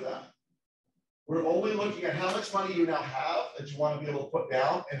do with that. We're only looking at how much money you now have that you want to be able to put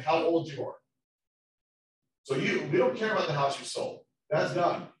down and how old you are. So we don't care about the house you sold. That's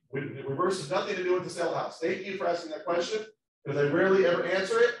done. The reverse has nothing to do with the sale of the house. Thank you for asking that question, because I rarely ever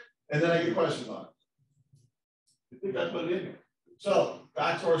answer it, and then I get questions on it. I think I put it in here. So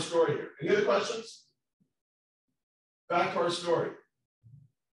back to our story here. Any other questions? Back to our story.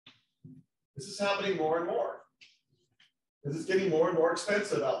 This is happening more and more, because it's getting more and more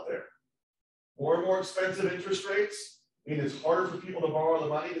expensive out there. More and more expensive interest rates mean it's harder for people to borrow the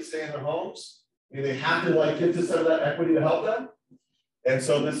money to stay in their homes. I mean, they have to like get to some of that equity to help them. And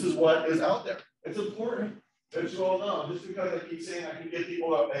so this is what is out there. It's important that you all know, just because I keep saying I can give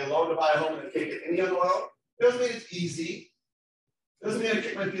people a loan to buy a home and they can't get any other loan, doesn't mean it's easy. Doesn't mean I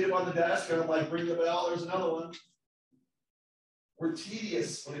kick my feet up on the desk and I'm like, ring the bell, there's another one. We're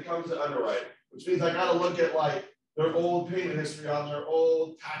tedious when it comes to underwriting, which means I got to look at like their old payment history on their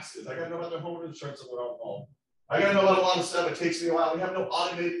old taxes. I got to know about their home insurance on their own home. I got to know about a lot of stuff. It takes me a while. We have no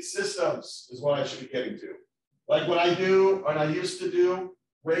automated systems is what I should be getting to. Like what I do, and I used to do,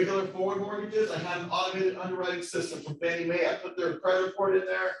 regular forward mortgages, I had an automated underwriting system from Fannie Mae. I put their credit report in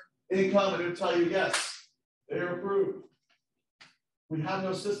there, income, and it would tell you, yes, they're approved. We have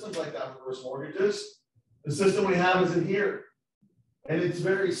no systems like that for reverse mortgages. The system we have is in here. And it's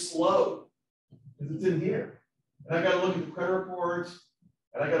very slow because it's in here. And I got to look at the credit reports,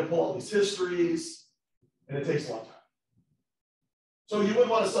 and I got to pull all these histories, and it takes a long time. So you wouldn't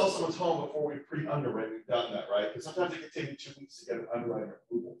want to sell someone's home before we pre-underwritten and done that, right? Because sometimes it can take you 2 weeks to get an underwriting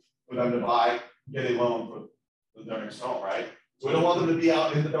approval for them to buy, get a loan for their next home, right? So we don't want them to be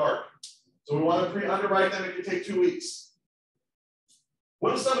out in the dark. So we want to pre-underwrite them. It can take 2 weeks.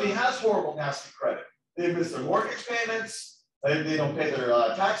 What if somebody has horrible, nasty credit? They miss their mortgage payments. They don't pay their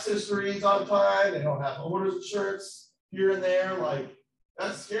tax histories on time. They don't have homeowners insurance here and there. Like,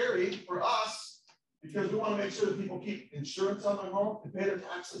 that's scary for us. because we want to make sure that people keep insurance on their home and pay their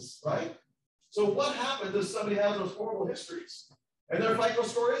taxes, right? So what happens if somebody has those horrible histories and their FICO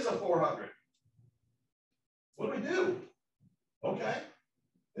score is a 400? What do? Okay,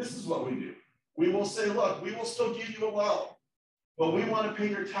 this is what we do. We will say, look, we will still give you a loan, but we want to pay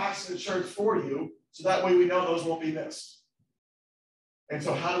your tax and insurance for you, so that way we know those won't be missed. And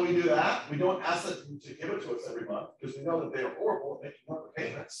so how do we do that? We don't ask them to give it to us every month because we know that they are horrible at making monthly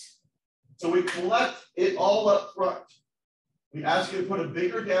payments. So we collect it all up front. We ask you to put a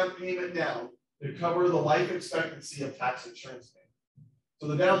bigger down payment down to cover the life expectancy of tax insurance payment. So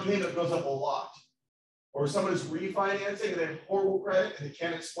the down payment goes up a lot. Or somebody's refinancing and they have horrible credit and they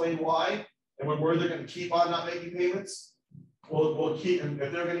can't explain why, and we're worried they're going to keep on not making payments, we'll keep, and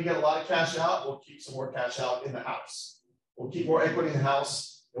if they're going to get a lot of cash out, we'll keep some more cash out in the house. We'll keep more equity in the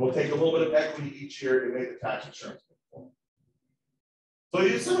house, and we'll take a little bit of equity each year to make the tax insurance payment. So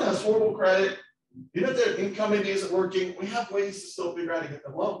if someone has horrible credit, even if their income maybe isn't working, we have ways to still figure out how to get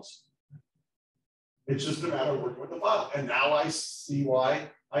them loans. It's just a matter of working with the file. And now I see why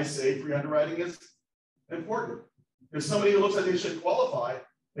I say pre-underwriting is important. If somebody looks like they should qualify,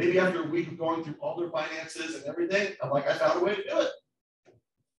 maybe after a week of going through all their finances and everything, I'm like, I found a way to do it.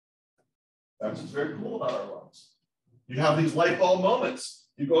 That's what's very cool about our loans. You have these light bulb moments.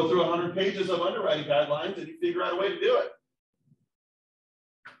 You go through 100 pages of underwriting guidelines and you figure out a way to do it.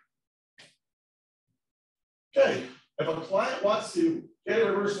 Okay, if a client wants to get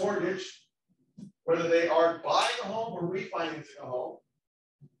a reverse mortgage, whether they are buying a home or refinancing a home,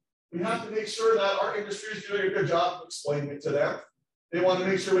 we have to make sure that our industry is doing a good job of explaining it to them. They want to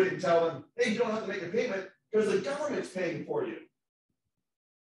make sure we can tell them, hey, you don't have to make a payment because the government's paying for you.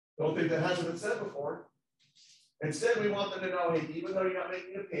 Don't think that hasn't been said before. Instead, we want them to know, hey, even though you're not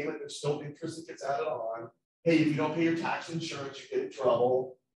making a payment, there's still interest that gets added on. Hey, if you don't pay your tax insurance, you get in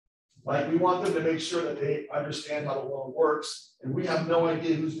trouble. Like, we want them to make sure that they understand how the loan works, and we have no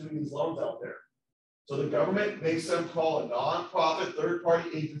idea who's doing these loans out there. So the government makes them call a nonprofit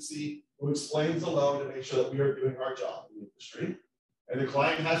third-party agency who explains the loan to make sure that we are doing our job in the industry. And the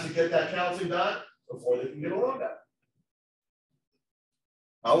client has to get that counseling done before they can get a loan done.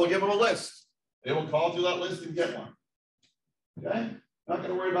 I will give them a list. They will call through that list and get one. Okay? Not going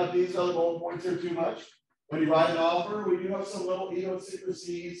to worry about these other bullet points here too much. When you write an offer, we do have some little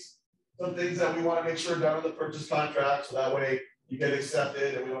idiosyncrasies, some things that we want to make sure are done in the purchase contract, so that way you get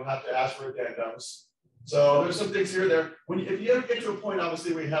accepted and we don't have to ask for addendums. So there's some things here there. If you ever get to a point,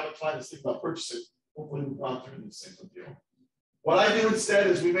 obviously, where you have a client that's thinking about purchasing, hopefully we've gone through these things with you. What I do instead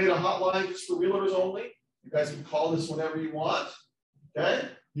is we made a hotline just for realtors only. You guys can call this whenever you want. Okay?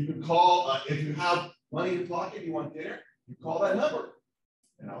 You can call if you have money in your pocket, you want dinner, you call that number,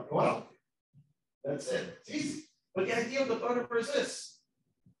 and I'll go out. That's it. It's easy. But the idea of the phone number is this.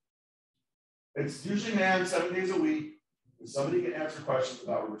 It's usually manned 7 days a week, and somebody can answer questions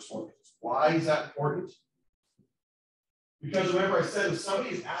about reverse mortgages. Why is that important? Because remember I said, if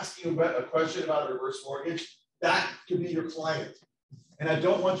somebody is asking a question about a reverse mortgage, that could be your client. And I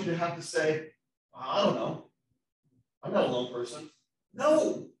don't want you to have to say, I don't know, I'm not a loan person.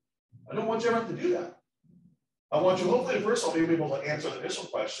 No, I don't want you to have to do that. I want you, hopefully, first of all, be able to answer the initial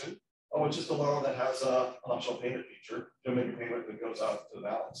question. Oh, it's just a loan that has an optional payment feature. You'll make a payment that goes out to the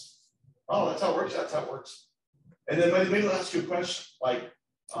balance. Oh, that's how it works. That's how it works. And then maybe they'll ask you a question like,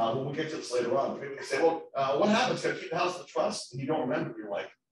 we'll get to this later on. Maybe they say, well, what happens? Can I keep the house in the trust? And you don't remember. You're like,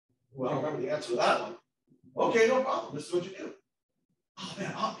 well, I don't remember the answer to that one. Okay, no problem. This is what you do. Oh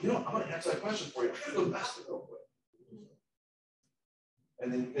man, I'm going to answer that question for you. I'm going to go to the bathroom real quick.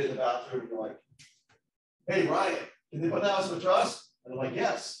 And then you get in the bathroom and you're like, hey, Ryan, can they put the house in the trust? And they're like,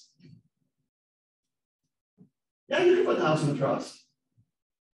 yes. Yeah, you can put the house in the trust.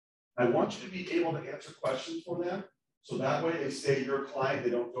 I want you to be able to answer questions for them, so that way they stay your client,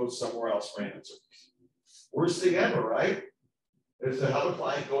 they don't go somewhere else for answers. Worst thing ever, right? Is to have a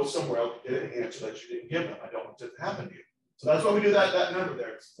client go somewhere else to get an answer that you didn't give them. I don't want it to happen to you. So that's why we do that number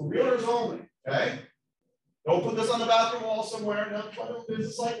there. It's for realtors only, okay? Don't put this on the bathroom wall somewhere. No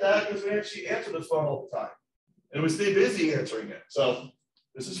business like that, because we actually answer this phone all the time. And we stay busy answering it. So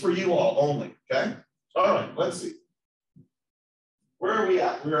this is for you all only, okay? All right, let's see. Where are we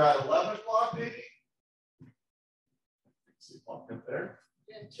at? We're at 11 o'clock, maybe? Let's see, clock up there.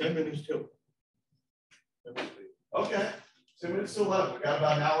 10 minutes till. Okay, 10 minutes till 11. We got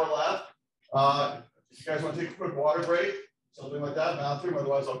about an hour left. If you guys want to take a quick water break, something like that, bathroom,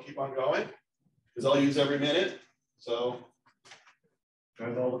 otherwise I'll keep on going, because I'll use every minute. So,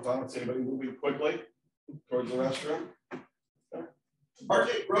 guys, all the time. Anybody moving quickly towards the restroom? Okay.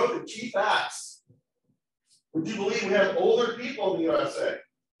 Market growth and key facts. Would you believe we have older people in the USA?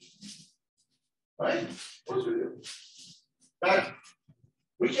 right? Of course we do. In fact,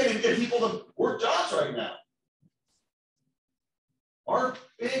 we can't even get people to work jobs right now. Our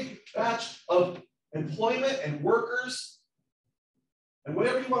big batch of employment and workers, and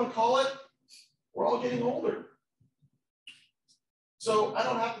whatever you want to call it, we're all getting older. So I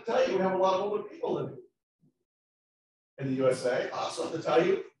don't have to tell you, we have a lot of older people living in the USA. I also have to tell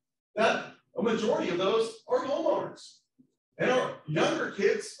you that a majority of those are homeowners. And our younger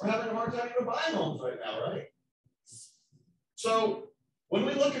kids are having a hard time even buying homes right now, right? So when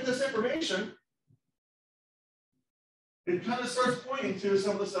we look at this information, it kind of starts pointing to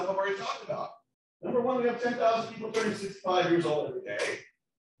some of the stuff I've already talked about. Number one, we have 10,000 people turning 65 years old every day.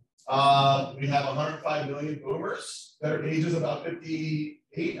 We have 105 million boomers that are ages about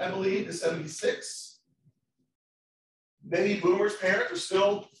 58, I believe, to 76. Many boomers' parents are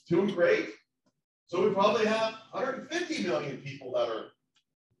still doing great. So we probably have 150 million people that are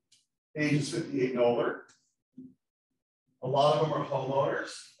ages 58 and older. A lot of them are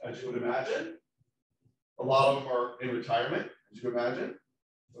homeowners, as you would imagine. A lot of them are in retirement, as you would imagine.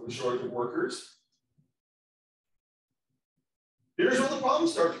 So a shortage of workers. Here's where the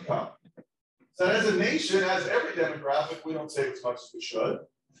problems start to come. So as a nation, as every demographic, we don't save as much as we should.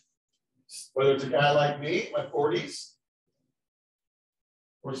 Whether it's a guy like me, in my 40s,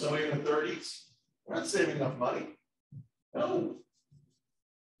 or somebody in the 30s, we're not saving enough money. No.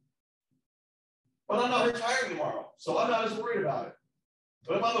 But I'm not retiring tomorrow, so I'm not as worried about it.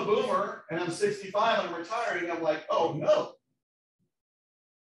 But if I'm a boomer and I'm 65 and I'm retiring, I'm like, oh no,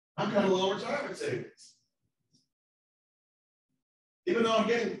 I'm kind of low retirement savings. Even though I'm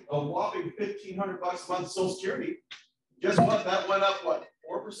getting a whopping $1,500 a month Social Security, guess what? That went up, what,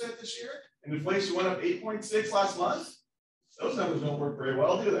 4% this year? And inflation went up 8.6 last month? Those numbers don't work very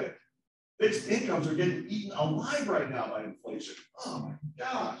well, do they? Fixed incomes are getting eaten alive right now by inflation. Oh my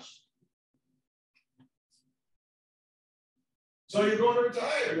gosh. So you're going to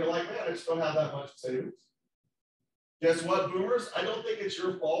retire. You're like, man, I just don't have that much savings. Guess what, boomers? I don't think it's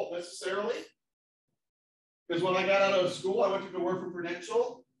your fault necessarily. Because when I got out of school, I went to go work for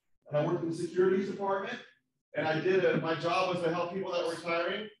Prudential, and I worked in the securities department. And I did my job was to help people that were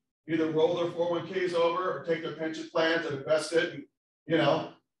retiring either roll their 401ks over or take their pension plans and invest it in, you know,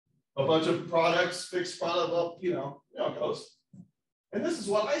 a bunch of products, fixed product, well, you know how it goes. And this is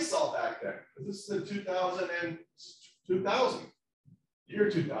what I saw back then. This is in 2000, year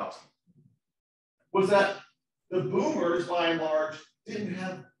 2000, was that the boomers, by and large, didn't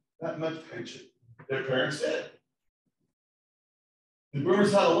have that much pension. Their parents did. The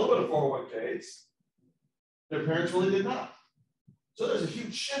boomers had a little bit of 401ks. Their parents really did not. So there's a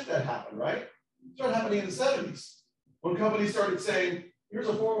huge shift that happened, right? It started happening in the 70s when companies started saying, here's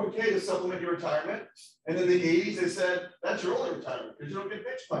a 401k to supplement your retirement. And in the 80s, they said, that's your only retirement because you don't get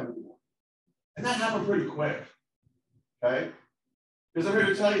pension plan anymore. And that happened pretty quick, okay? Because I'm here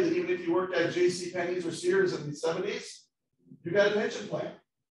to tell you that even if you worked at JCPenney's or Sears in the 70s, you got a pension plan,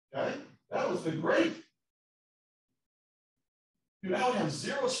 okay? That was been great. Dude, I would have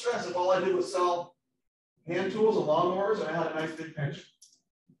zero stress if all I did was sell hand tools and lawnmowers and I had a nice big pension.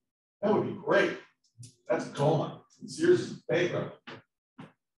 That would be great. That's gone. Sears is bankrupt.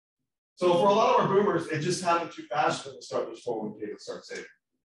 So for a lot of our boomers, it just happened too fast for them to start their 401k and start saving.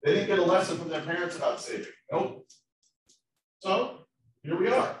 They didn't get a lesson from their parents about saving. Nope. So here we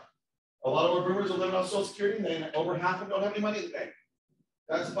are. A lot of our boomers are living off Social Security, and over half of them don't have any money in the bank.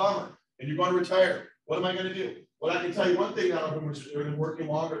 That's a bummer. And you're going to retire. What am I going to do? Well, I can tell you one thing now, our boomers are doing and working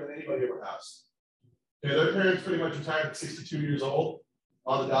longer than anybody ever has. Okay, their parents pretty much retired at 62 years old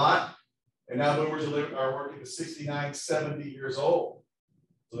on the dot. And now boomers are working to 69, 70 years old.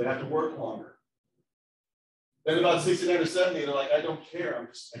 So they have to work longer. Then about 69 or 70, they're like, I don't care.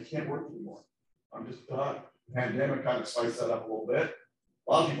 I can't work anymore. I'm just done. The pandemic kind of spiced that up a little bit.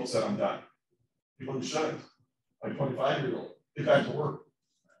 A lot of people said, I'm done. People who shouldn't, like 25 years old, get back to work.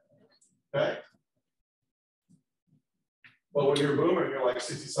 Okay? But when you're a boomer and you're like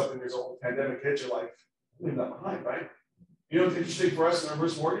 60-something years old, the pandemic hits, you're like, leave that behind, right? You know what's interesting for us in the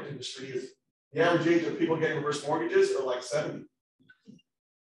reverse mortgage industry is the average age of people getting reverse mortgages are like 70.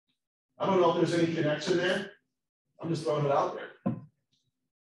 I don't know if there's any connection there. I'm just throwing it out there.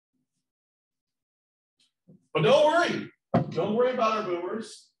 But don't worry. Don't worry about our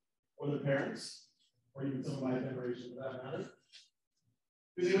boomers or their parents, or even some of my generation for that matter.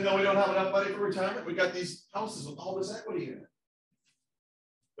 Because even though we don't have enough money for retirement, we got these houses with all this equity in it.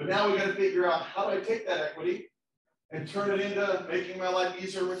 But now we got to figure out how do I take that equity and turn it into making my life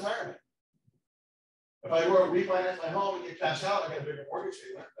easier in retirement. If I were to refinance my home and get cash out, I got a bigger mortgage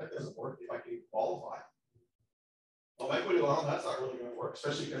payment. That doesn't work if I can qualify. home equity loan, that's not really going to work,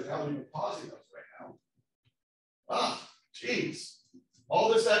 especially because now we're even pausing those right now. Ah, geez,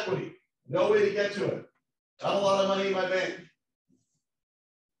 all this equity, no way to get to it. Not a lot of money in my bank.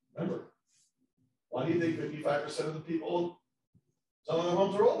 Remember, why do you think 55% of the people selling their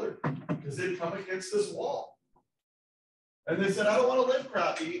homes are older? Because they've come against this wall. And they said, I don't want to live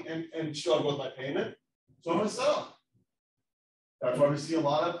crappy and struggle with my payment, so I'm going to sell. That's why we see a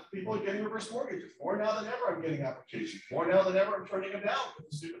lot of people getting reverse mortgages. More now than ever, I'm getting applications. More now than ever, I'm turning them down with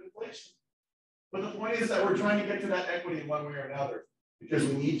the stupid inflation. But the point is that we're trying to get to that equity in one way or another because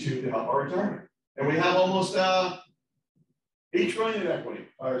we need to help our retirement. And we have almost $8 trillion in equity,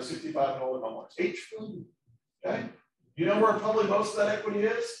 our 65 and older homeowners. $8 trillion. Okay. You know where probably most of that equity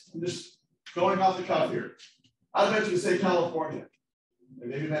is? I'm just going off the cuff here. I bet you say California, and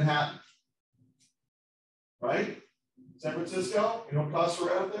maybe Manhattan, right? San Francisco, you know what costs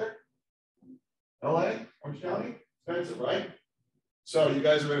are out there? LA, Orange County, expensive, right? So you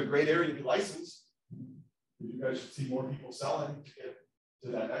guys are in a great area to be licensed. You guys should see more people selling to get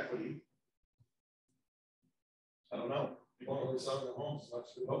to that equity. I don't know. People aren't really selling their homes as much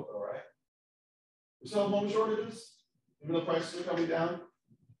as we hope, though, right? We still have home shortages, even though prices are coming down.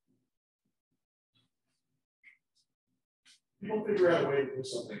 People figure out a way to do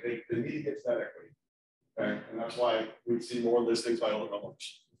something. They need to get to that equity. Okay, and that's why we see more listings by older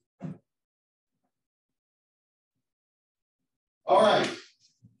homeowners. All right.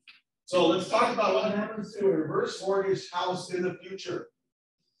 So let's talk about what happens to a reverse mortgage house in the future.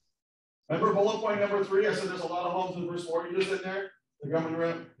 Remember bullet point number 3? I said there's a lot of homes with reverse mortgages in there. The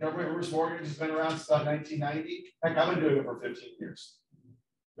government reverse mortgage has been around since about 1990. Heck, I've been doing it for 15 years.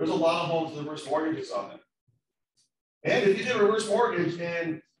 There's a lot of homes with reverse mortgages on them. And if you did a reverse mortgage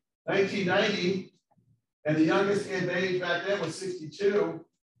in 1990, and the youngest in age back then was 62,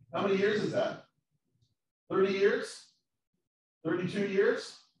 how many years is that? 30 years? 32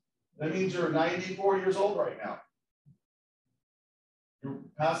 years? That means you're 94 years old right now. Your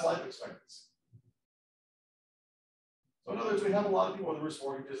past life expectancy. So in other words, we have a lot of people with reverse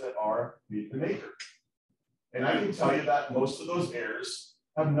mortgages that are meet the maker. And I can tell you that most of those heirs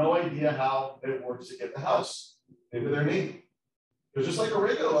have no idea how it works to get the house into their name. It's just like a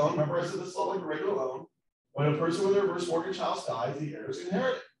regular loan. Remember I said this is like a regular loan. When a person with a reverse mortgage house dies, the heirs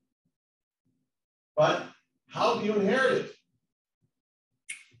inherit it. But how do you inherit it?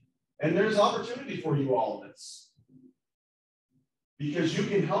 And there's opportunity for you all in this. Because you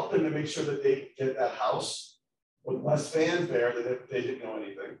can help them to make sure that they get that house with less fanfare than if they didn't know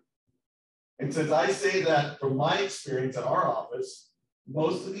anything. And since I say that from my experience at our office,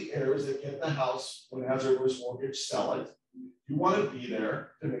 most of the heirs that get the house when it has a reverse mortgage sell it. You want to be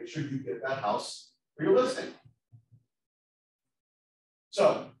there to make sure you get that house for your listing.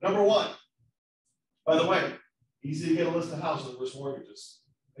 So, number 1, by the way, easy to get a list of houses with reverse mortgages.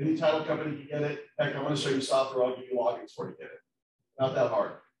 Any title company can get it. Heck, I'm going to show you software. I'll give you logins for you to get it. Not that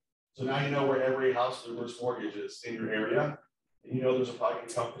hard. So now you know where every house with reverse mortgage is in your area. And you know there's a probably going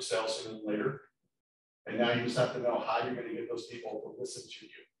to come for sale sooner than later. And now you just have to know how you're going to get those people to listen to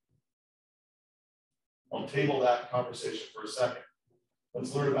you. I'll table that conversation for a second.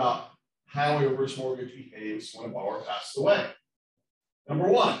 Let's learn about how a reverse mortgage behaves when a borrower passes away. Number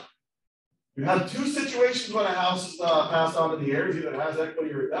 1, you have 2 situations when a house is passed on to the heirs. Either it has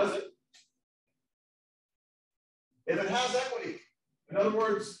equity or it doesn't. If it has equity, in other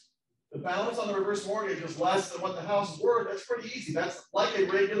words, the balance on the reverse mortgage is less than what the house is worth, that's pretty easy. That's like a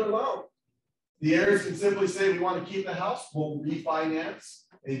regular loan. The heirs can simply say, we want to keep the house, we'll refinance,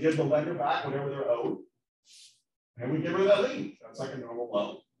 and you give the lender back whatever they're owed. And we give her that lien. That's like a normal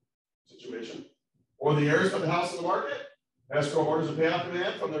loan situation. Or the heirs put the house on the market, escrow orders a payoff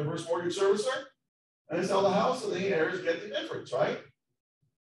demand from the reverse mortgage servicer, and they sell the house, and the heirs get the difference, right?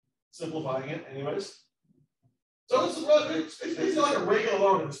 Simplifying it, anyways. So it's basically like a regular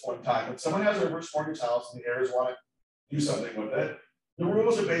loan at this point in time. When someone has a reverse mortgage house and the heirs want to do something with it, the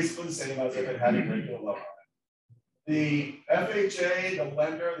rules are basically the same as if it had a regular loan on it. The FHA, the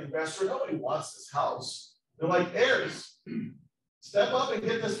lender, the investor, nobody wants this house. They're like, heirs, step up and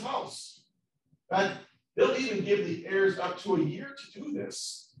get this house. And they'll even give the heirs up to a year to do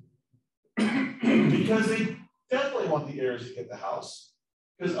this because they definitely want the heirs to get the house.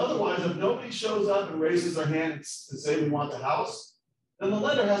 Because otherwise, if nobody shows up and raises their hand to say we want the house, then the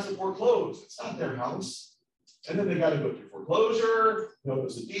lender has to foreclose. It's not their house. And then they got to go through foreclosure,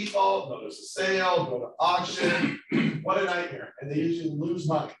 notice a default, notice a sale, go to auction. What a nightmare. And they usually lose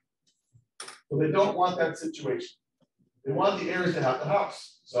money. So they don't want that situation. They want the heirs to have the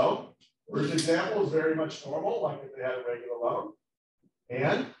house. So, first example is very much normal, like if they had a regular loan.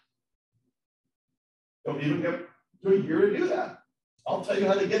 And don't even get to a year to do that. I'll tell you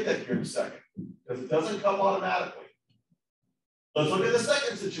how to get that here in a second, because it doesn't come automatically. Let's look at the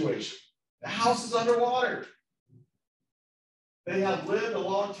second situation. The house is underwater. They have lived a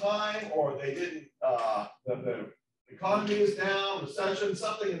long time, or they didn't, the economy is down, recession,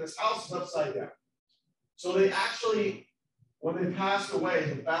 something, and this house is upside down. So they actually, when they passed away,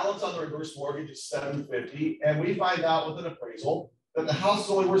 the balance on the reverse mortgage is $750, and we find out with an appraisal that the house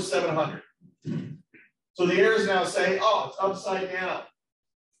is only worth $700. So the heirs now say, oh, it's upside down.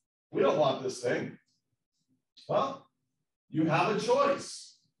 We don't want this thing. Well, you have a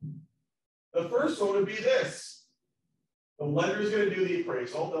choice. The first one would be this. The lender is going to do the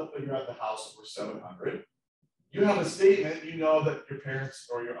appraisal. They'll figure out the house is worth $700. You have a statement. You know that your parents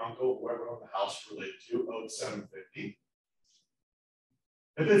or your uncle, whoever owned the house you're related to, owed $750.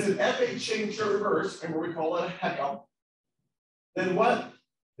 If it's an FHA insured reverse, and we call it a HECM, then what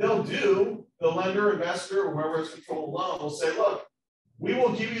they'll do, the lender, investor, or whoever has control of the loan will say, look, we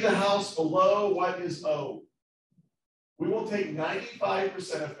will give you the house below what is owed. We will take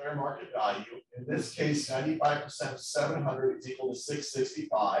 95% of fair market value. In this case, 95% of 700 is equal to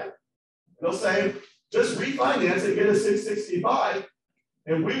 665. They'll say, just refinance it, get a 665,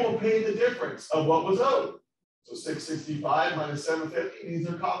 and we will pay the difference of what was owed. So 665 minus 750 means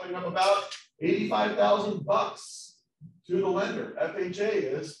they're coughing up about $85,000 to the lender.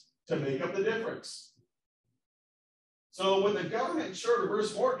 FHA is to make up the difference. So with a government insured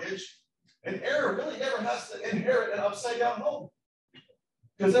reverse mortgage, an heir really never has to inherit an upside down home,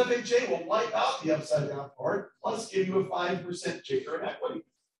 because FHA will wipe out the upside down part, plus give you a 5% kicker in equity.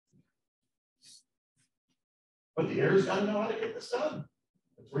 But the heirs got to know how to get this done.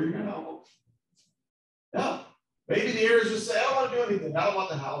 That's where you're going to help them. Now, maybe the heirs just say, I don't want to do anything. I don't want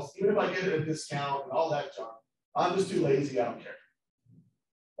the house. Even if I get it at a discount and all that junk, I'm just too lazy. I don't care.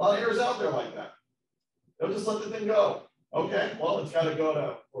 A lot of heirs out there like that. They'll just let the thing go. Okay, well, it's got to go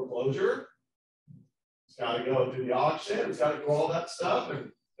to foreclosure. It's got to go to the auction. It's got to do all that stuff.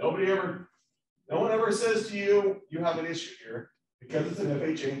 And no one ever says to you, you have an issue here, because it's an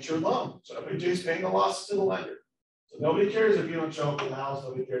FHA insured loan. So FHA is paying the losses to the lender. So nobody cares if you don't show up in the house.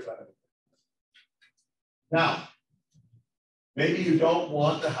 Nobody cares about anything. Now, maybe you don't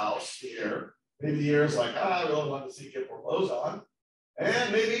want the house, the heir. Maybe the heir is like, I really want to see it get foreclosed on.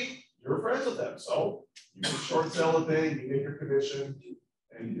 And maybe you're friends with them. So you can short sell the thing, you get your commission,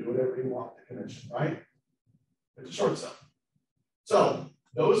 and you do whatever you want with the commission, right? It's a short sell. So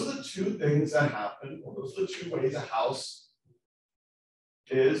those are the two things that happen, or those are the two ways a house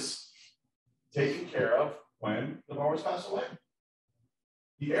is taken care of when the borrowers pass away.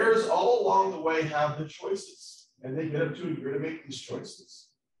 The heirs all along the way have the choices, and they get up to a year to make these choices.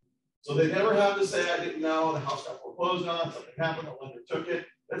 So they never have to say, I didn't know, the house got foreclosed on, something happened, the lender took it.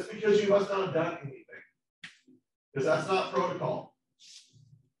 That's because you must not have done anything, because that's not protocol.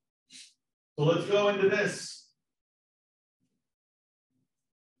 So let's go into this.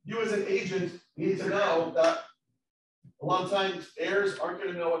 You as an agent need to know that a lot of times heirs aren't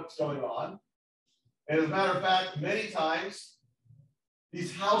going to know what's going on. And as a matter of fact, many times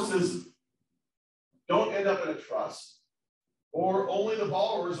these houses don't end up in a trust, or only the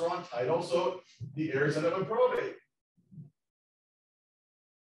borrowers are on title, so the heirs end up in probate.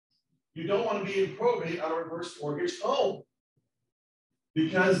 You don't want to be in probate on a reverse mortgage home,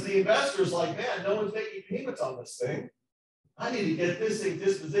 because the investor's like, man, no one's making payments on this thing. I need to get this thing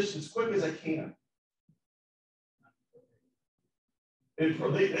dispositioned as quick as I can.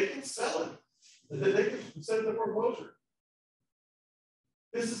 And they can sell it. They can send it to foreclosure.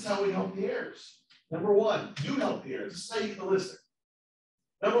 This is how we help the heirs. Number one, you help the heirs. This is how you get the listing.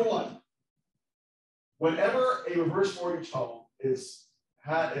 Number one, whenever a reverse mortgage home it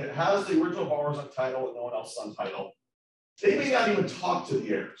has the original borrowers on title and no one else on title, they may not even talk to the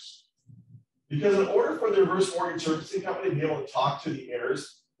heirs. Because in order for the reverse mortgage servicing company to be able to talk to the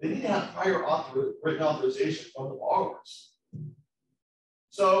heirs, they need to have prior written authorization from the borrowers.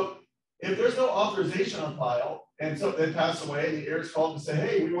 So if there's no authorization on file and so they pass away, the heirs call and say,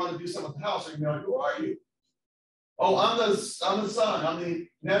 hey, we want to do something with the house. And you're like, who are you? Oh, I'm the son, I'm the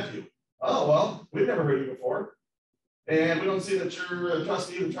nephew. Oh, well, we've never heard of you before. And we don't see that you're a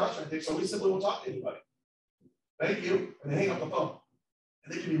trustee of the trust or anything, so we simply won't talk to anybody. Thank you. And they hang up the phone.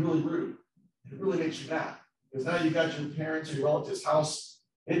 And they can be really rude. It really makes you mad. Because now you've got your parents or your relatives' house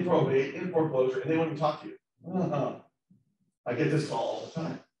in probate, in foreclosure, and they won't even talk to you. I get this call all the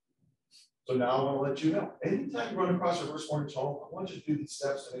time. So now I want to let you know. Anytime you run across a reverse mortgage home, I want you to do these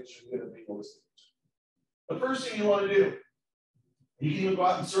steps to make sure you get a legal listing. The first thing you want to do, you can even go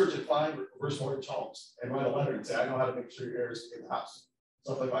out and search and find reverse mortgage homes and write a letter and say, I know how to make sure your heirs get the house.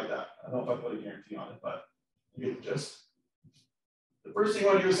 Something like that. I don't know if I put a guarantee on it, but You get the gist? The first thing you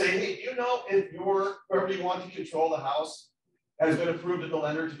want to do is say, hey, do you know if whoever you want to control the house has been approved at the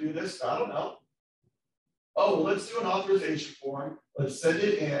lender to do this? I don't know. Oh, well, let's do an authorization form. Let's send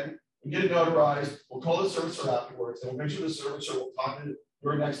it in and get it notarized. We'll call the servicer afterwards, and we'll make sure the servicer will talk to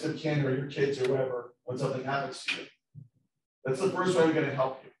your next of kin or your kids or whatever when something happens to you. That's the first way we're going to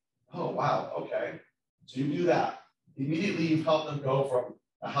help you. Oh, wow, okay. So you do that. Immediately, you've helped them go from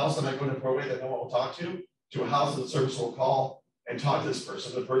a house that might go into probate that no one will talk to a house that the servicer will call and talk to this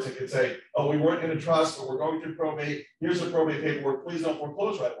person. The person can say, oh, we weren't in a trust, but we're going through probate. Here's the probate paperwork. Please don't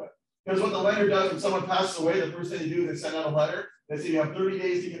foreclose right away. Because what the lender does when someone passes away, the first thing they do is they send out a letter. They say, you have 30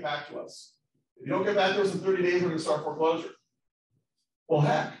 days to get back to us. If you don't get back to us in 30 days, we're going to start foreclosure. Well,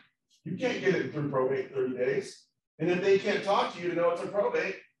 heck, you can't get it through probate in 30 days. And if they can't talk to you to know it's a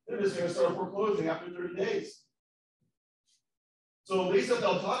probate, they're just going to start foreclosing after 30 days. So at least if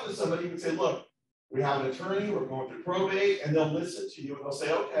they'll talk to somebody, you can say, look, we have an attorney, we're going through probate, and they'll listen to you and they'll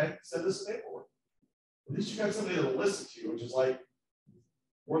say, okay, send us the paperwork. At least you got somebody that will listen to you, which is like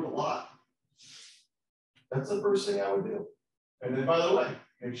worth a lot. That's the first thing I would do. And then, by the way,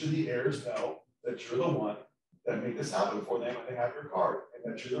 make sure the heirs know that you're the one that made this happen for them and they have your card,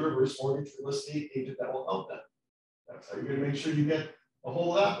 and that you're the reverse mortgage real estate agent that will help them. That's how you're going to make sure you get a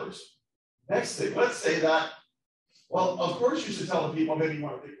hold of that person. Next thing, let's say that, well, of course you should tell the people maybe you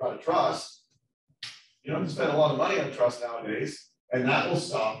want to think about a trust. You don't have to spend a lot of money on a trust nowadays, and that will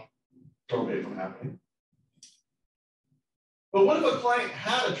stop probate from happening. But what if a client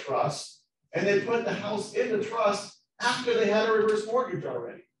had a trust and they put the house in the trust after they had a reverse mortgage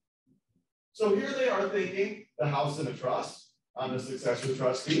already? So here they are thinking the house in a trust, I'm the successor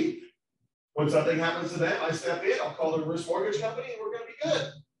trustee. When something happens to them, I step in, I'll call the reverse mortgage company, and we're going to be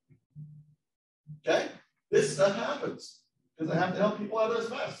good. Okay? This stuff happens because I have to help people out of this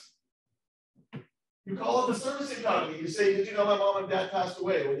mess. You call up the servicing company, you say, did you know my mom and dad passed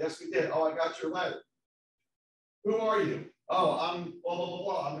away? Well, yes, we did. Oh, I got your letter. Who are you? Oh, I'm blah, blah, blah,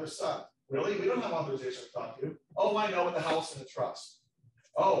 blah. I'm their son. Really? We don't have authorization to talk to you. Oh, I know, with the house in the trust.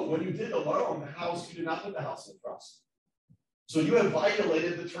 Oh, when you did the loan, the house, you did not put the house in the trust. So you have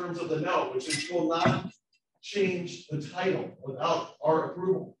violated the terms of the note, which is you will not change the title without our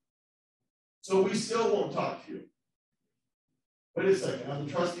approval. So we still won't talk to you. Wait a second, I'm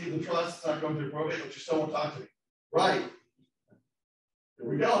the trustee of the trust, it's not going through probate, but you still won't talk to me. Right. Here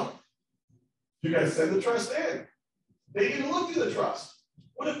we go. You guys send the trust in. They need to look through the trust.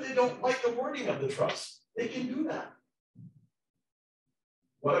 What if they don't like the wording of the trust? They can do that.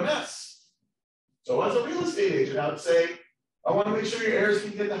 What a mess. So as a real estate agent, I would say, I want to make sure your heirs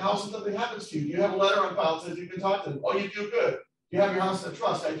can get the house if something happens to you. Do you have a letter on file that says you can talk to them? Oh, you do? Good. Do you have your house in a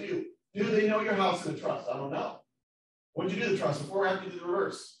trust? I do. Do they know your house in a trust? I don't know. When did you do the trust? Before or after you did the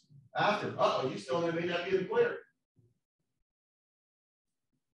reverse? After. Uh-oh, you still may not be in the clear.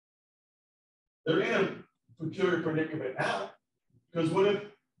 They're in a peculiar predicament now. Because what if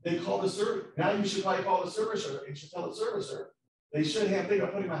they call the servicer? Now you should probably call the servicer. You should tell the servicer. They should have think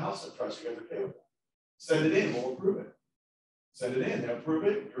about putting my house in trust. You guys are okay with that. Send it in, we'll approve it. Send it in, they'll approve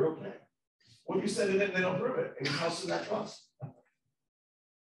it, you're okay. When you send it in, they don't approve it, and your house is in that trust. You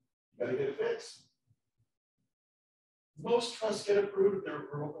gotta get it fixed. Most trusts get approved if they're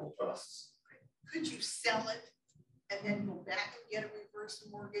revocable trusts. Could you sell it and then go back and get a reverse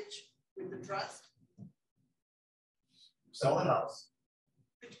mortgage with the trust? Sell the house.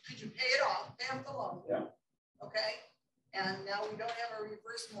 Could you pay it off, pay off the loan? Yeah. Okay. And now we don't have a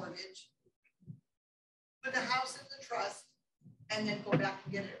reverse mortgage. Put the house in the trust and then go back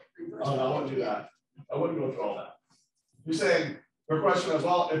and get it reverse. Oh, no, I wouldn't do that. I wouldn't go through all that. You're saying, your question is,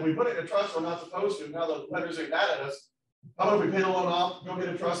 well, if we put it in a trust, we're not supposed to. Now the lenders are mad at us. How about if we pay the loan off, go get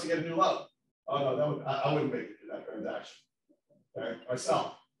a trust and get a new loan? Oh, no, that would, I wouldn't make it do that transaction. Okay,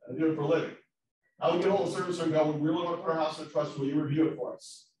 myself, I do it for a living. I would get a hold of the servicer and go, we really want to put our house in a trust, will you review it for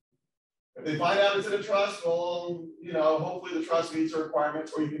us? If they find out it's in a trust, well, you know, hopefully the trust meets the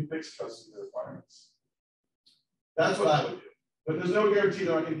requirements, or you can fix the trust meets the requirements. That's what I would do. But there's no guarantee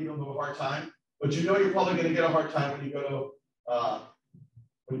that I can give them a hard time. But you know you're probably going to get a hard time when you go to,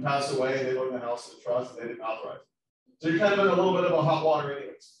 when you pass away and they look in the house in the trust and they didn't authorize it. So you're kind of in a little bit of a hot water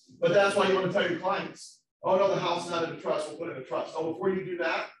anyways. But that's why you want to tell your clients, oh no, the house is not in a trust, we'll put it in a trust. Oh, before you do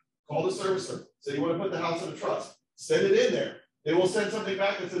that, call the servicer. Say you want to put the house in a trust. Send it in there. They will send something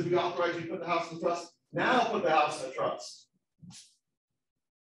back that says we authorize you to put the house in the trust. Now put the house in a trust.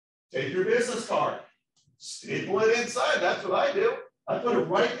 Take your business card. Staple it inside. That's what I do. I put it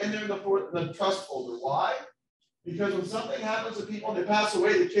right in there in the trust folder. Why? Because when something happens to people and they pass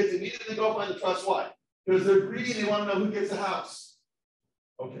away, the kids immediately go find the trust. Why? Because they're greedy. They want to know who gets the house.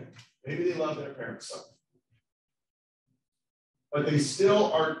 Okay. Maybe they love their parents' son. but they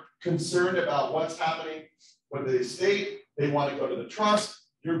still are concerned about what's happening with the estate. They want to go to the trust.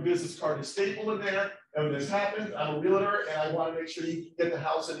 Your business card is stapled in there. And when this happens, I'm a realtor and I want to make sure you can get the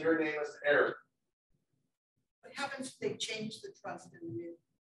house in your name as an heir. What happens if they change the trust in the new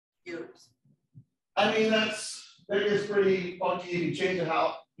years? I mean, that is pretty funky. You change the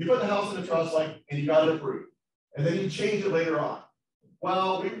house, you put the house in the trust, like, and you got it approved. And then you change it later on.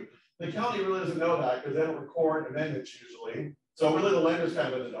 Well, the county really doesn't know that because they don't record amendments usually. So really the lender's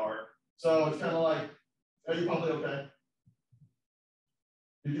kind of in the dark. So it's kind of like, are you probably okay?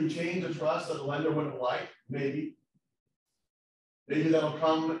 Did you change a trust that the lender wouldn't like? Maybe. Maybe that'll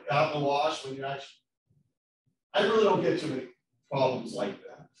come out in the wash when you actually. I really don't get too many problems like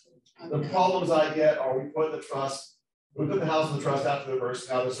that. Okay. The problems I get are we put the house in the trust after the reverse,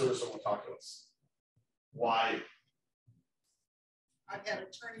 now the servicer won't talk to us. Why? I've had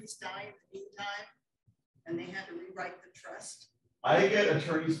attorneys die in the meantime, and they had to rewrite the trust. I get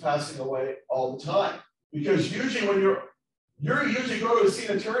attorneys passing away all the time because usually when you're usually going to see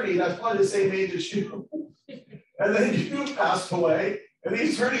an attorney that's probably the same age as you, and then you passed away, and the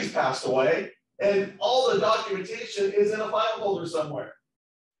attorney's passed away, and all the documentation is in a file folder somewhere.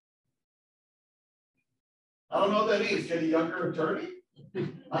 I don't know what that means. Get a younger attorney?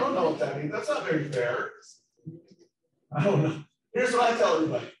 I don't know what that means. That's not very fair. I don't know. Here's what I tell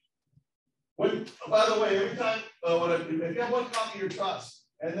everybody. By the way, every time, if you have one copy of your trust,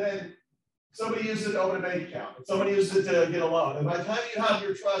 and then somebody uses it to open a bank account, and somebody uses it to get a loan, and by the time you have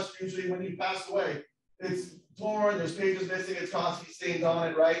your trust, usually when you pass away, it's torn, there's pages missing, it's costly stains on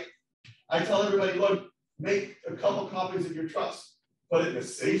it, right? I tell everybody, look, make a couple copies of your trust, put it in a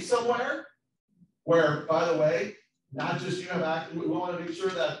safe somewhere, where, by the way, not just you have access, we want to make sure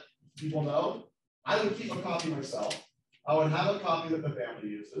that people know. I would keep a copy myself. I would have a copy that the family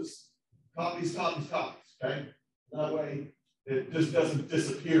uses. Copies, okay? That way, it just doesn't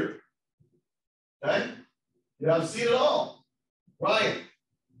disappear. Okay? Yeah, I've seen it all. Ryan,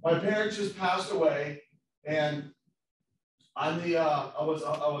 my parents just passed away, and I'm I was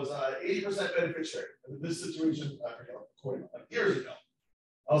 80% beneficiary. In this situation, I forget, like years ago.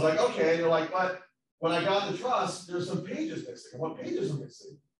 I was like, okay, and they're like, but when I got the trust, there's some pages missing. And what pages are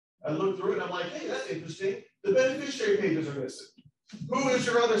missing? I looked through it and I'm like, hey, that's interesting. The beneficiary pages are missing. Who is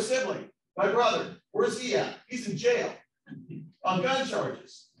your other sibling? My brother. Where's he at? He's in jail on gun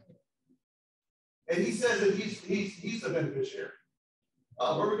charges. And he says that he's the beneficiary.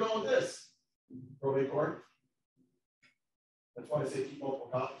 Oh, where are we going with this? Probate court. That's why I say keep multiple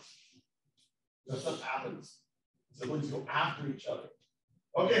copies. That stuff happens. Siblings go after each other.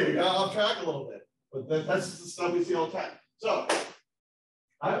 Okay, we got off track a little bit, but that's just the stuff we see all the time. So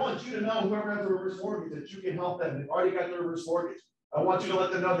I want you to know, whoever has a reverse mortgage, that you can help them. They've already got their reverse mortgage. I want you to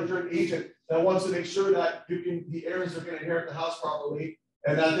let them know that you're an agent that wants to make sure that the heirs are going to inherit the house properly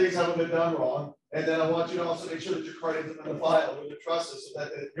and that things haven't been done wrong. And then I want you to also make sure that your card isn't in the file with the trust so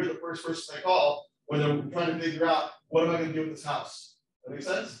that you're the first person they call when they're trying to figure out, what am I going to do with this house? That make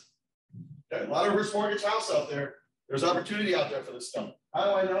sense? Okay, a lot of reverse mortgage house out there. There's opportunity out there for this stuff. How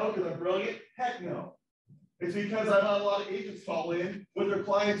do I know? Because I'm brilliant? Heck no. It's because I've had a lot of agents call in with their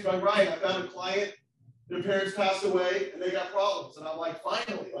clients going, Ryan, I found a client, their parents passed away and they got problems. And I'm like,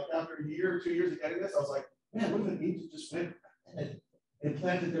 finally, like after a year or 2 years of getting this, I was like, man, what if an agent just went and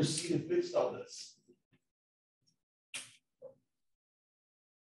planted their seed and fixed all this?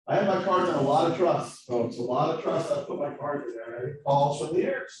 I have my cards in a lot of trusts, folks. A lot of trusts. I put my cards in there. I get calls from the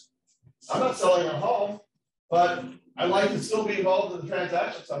heirs. I'm not selling a home, but I'd like to still be involved in the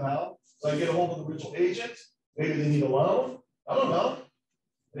transaction somehow. So I get a hold of the original agent. Maybe they need a loan. I don't know.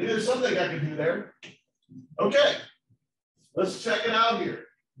 Maybe there's something I can do there. Okay, let's check it out here.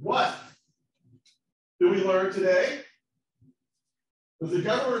 What do we learn today? Does the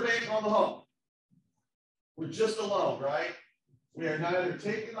government remain on the home? We're just a loan, right? We are neither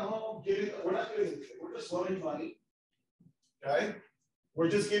taking the home, we're not doing anything. We're just loaning money. Okay? We're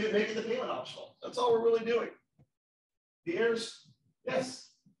just making the payment optional. That's all we're really doing. The heirs, yes.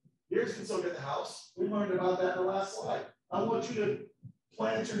 The heirs can still get the house. We learned about that in the last slide. I want you to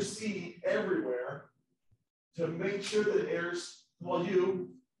plant your seed everywhere to make sure that heirs call you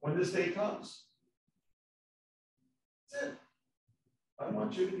when this day comes. That's it. I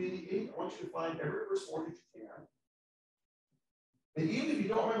want you to be the agent. I want you to find every reverse mortgage you can. And even if you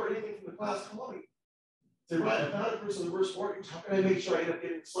don't remember anything from the class, come on. Say, right, I found a person with a reverse mortgage. How can I make sure I end up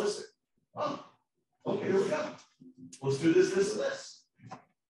getting solicited? Oh, okay, here we go. Let's do this, this, and this.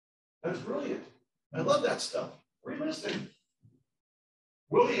 That's brilliant. I love that stuff. Relisting.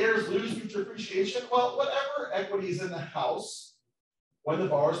 Will the heirs lose future appreciation? Well, whatever equity is in the house when the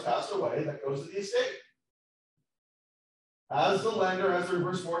borrower's passed away, that goes to the estate. as the lender, as the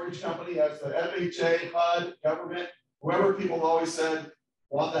reverse mortgage company, as the FHA, HUD, government, whoever people always said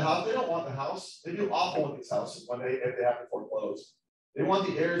want the house, they don't want the house. They do awful with these houses if they have to foreclose. They want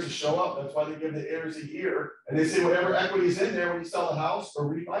the heirs to show up. That's why they give the heirs a year. And they say whatever equity is in there when you sell the house or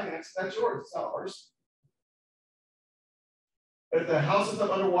refinance, that's yours. It's not ours. If the house is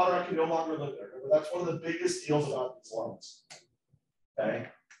up underwater, I can no longer live there. Remember, that's one of the biggest deals about these loans. Okay.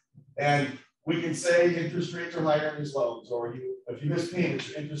 And we can say interest rates are higher on these loans, or if you miss payments,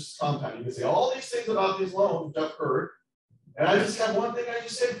 your interest is compounding. You can say all these things about these loans, which I've heard. And I just have one thing I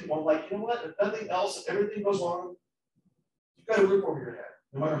just say to people. I'm like, you know what? If nothing else, if everything goes wrong, you've got a roof over your head.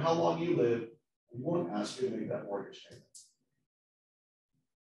 No matter how long you live, we won't ask you to make that mortgage payment.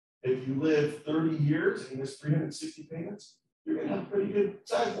 If you live 30 years and you miss 360 payments, you're going to have a pretty good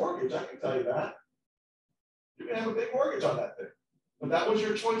sized mortgage. I can tell you that. You're going to have a big mortgage on that thing. But that was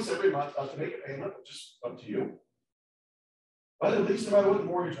your choice every month not to make a payment, which is up to you. But at least no matter what the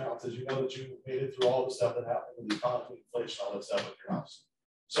mortgage balance is, you know that you made it through all the stuff that happened with the economy, inflation, all that stuff with your house.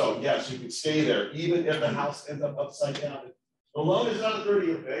 So yes, you can stay there, even if the house ends up upside down. The loan is not a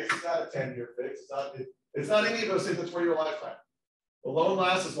 30-year fix, it's not a 10-year fix, it's not any of those things that's for your lifetime. The loan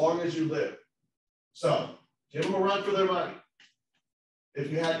lasts as long as you live. So give them a run for their money.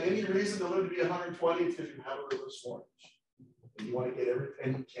 If you had any reason to live to be 120, it's because you have a reverse mortgage. And you want to get every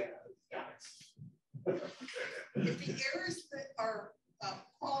penny you can out of these guys. If the heirs that are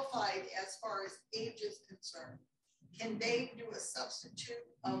qualified as far as age is concerned, can they do a substitute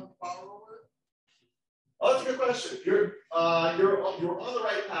of borrower? Oh, that's a good question. You're on the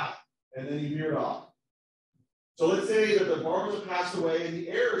right path, and then you veered off. So let's say that the borrowers have passed away, and the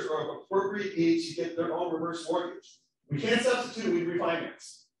heirs are of appropriate age to get their own reverse mortgage. We can't substitute. We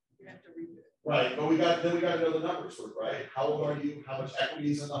refinance. You have to redo it. Right, but we got to know the numbers for it, right? How old are you? How much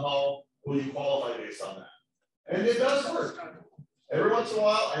equity is in the home? Will you qualify based on that? And it does work. Every once in a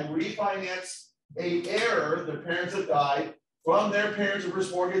while, I refinance a heir, their parents have died, from their parents'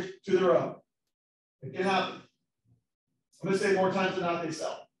 reverse mortgage to their own. It can happen. I'm going to say more times than not they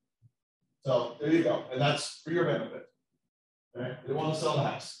sell. So there you go. And that's for your benefit. Okay? They want to sell the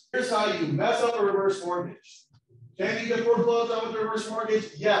house. Here's how you mess up a reverse mortgage. Can you get foreclosed on with a reverse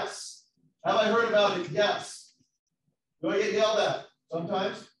mortgage? Yes. Have I heard about it? Yes. Do I get yelled at?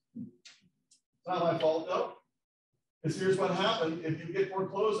 Sometimes. It's not my fault though. Because here's what happened if you get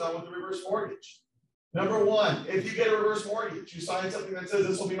foreclosed on with a reverse mortgage. Number one, if you get a reverse mortgage, you sign something that says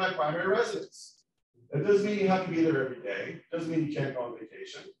this will be my primary residence. That doesn't mean you have to be there every day. Doesn't mean you can't go on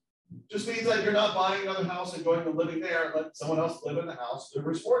vacation. Just means that you're not buying another house and going and living there and let someone else live in the house with a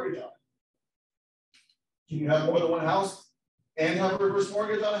reverse mortgage on it. Can you have more than one house and have a reverse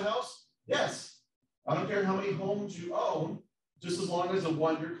mortgage on a house? Yes. I don't care how many homes you own, just as long as the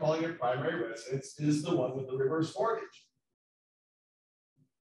one you're calling your primary residence is the one with the reverse mortgage.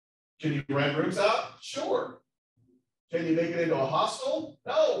 Can you rent rooms out? Sure. Can you make it into a hostel?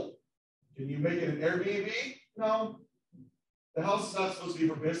 No. Can you make it an Airbnb? No. The house is not supposed to be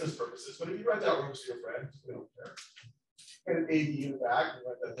for business purposes, but if you rent out rooms to your friends, we don't care. Get an ADU back and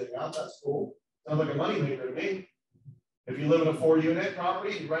rent that thing out, that's cool. Sounds like a moneymaker to me. If you live in a 4-unit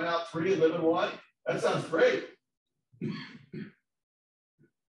property, you rent out 3 and live in 1, that sounds great.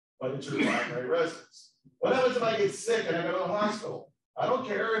 But it's your primary residence. What happens if I get sick and I go to the hospital? I don't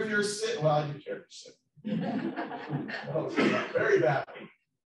care if you're sick. Well, I do care if you're sick. Oh, very bad.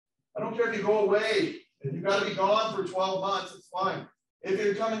 I don't care if you go away. If you've got to be gone for 12 months, it's fine. If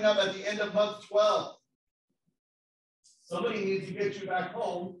you're coming up at the end of month 12, somebody needs to get you back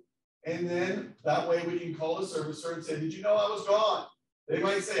home. And then that way we can call the servicer and say, did you know I was gone? They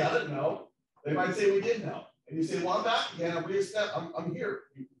might say, I didn't know. They might say, we did know. And you say, well, I'm back again. I'm here.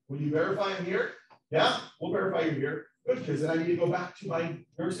 Will you verify I'm here? Yeah, we'll verify you're here. Good, because then I need to go back to my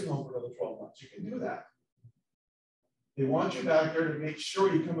nursing home for another 12 months. You can do that. They want you back there to make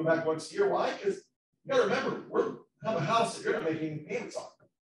sure you're coming back once a year. Why? Because you got to remember, we have a house that you're not making any payments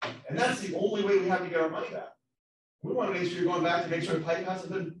on. And that's the only way we have to get our money back. We want to make sure you're going back to make sure the pipe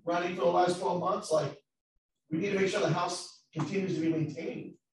hasn't been running for the last 12 months. Like, we need to make sure the house continues to be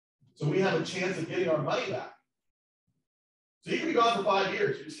maintained. So we have a chance of getting our money back. So you can be gone for 5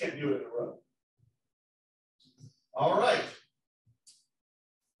 years. You just can't do it in a row. All right.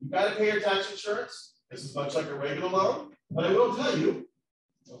 You've got to pay your tax insurance. This is much like a regular loan. But I will tell you,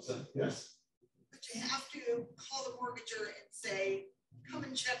 yes? But you have to call the mortgager and say, come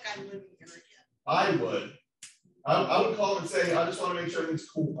and check I'm living here again. I would. I would call them and say, I just want to make sure everything's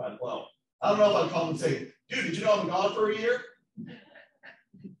cool by the loan. I don't know if I'd call them and say, dude, did you know I'm gone for a year?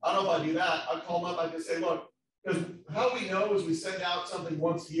 I don't know if I do that. I'd call them up. I'd just say, look, because how we know is we send out something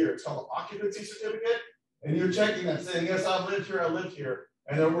once a year. It's called an occupancy certificate. and you're checking that, saying, yes, I've lived here, I lived here.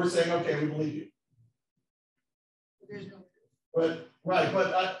 And then we're saying, okay, we believe you. There's no. But, right,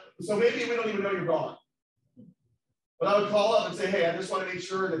 but so maybe we don't even know you're gone. But I would call up and say, hey, I just want to make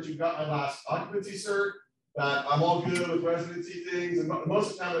sure that you got my last occupancy cert, that I'm all good with residency things. And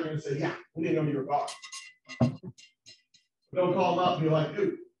most of the time they're going to say, yeah, we didn't know you were gone. Don't call them up and be like,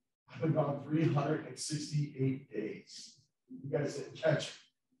 dude, I've been gone 368 days. You guys didn't catch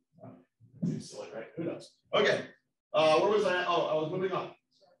it. Seems silly, right? Who knows? Okay. Where was I at? Oh, I was moving on.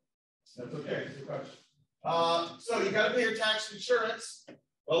 That's okay. Good question. So you got to pay your tax insurance.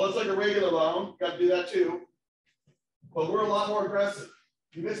 Well, it's like a regular loan. You got to do that too. But we're a lot more aggressive.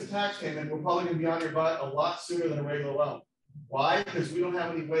 If you miss a tax payment, we're probably going to be on your butt a lot sooner than a regular loan. Why? Because we don't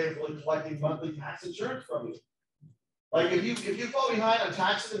have any way of really collecting monthly tax insurance from you. Like if you fall behind on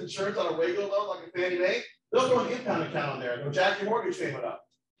taxes and insurance on a regular loan, like a Fannie Mae, they'll throw an impound account on there and they'll jack your mortgage payment up.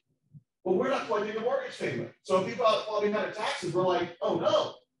 But we're not collecting the mortgage payment. So if you fall behind on taxes, we're like, oh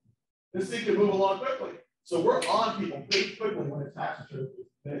no, this thing can move along quickly. So we're on people pretty quickly when a tax insurance is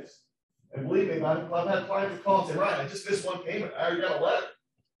missed. And believe me, I've had clients call and say, right, I just missed one payment. I already got a letter.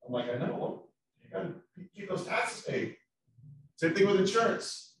 I'm like, I know. Well, you got to keep those taxes paid. Same thing with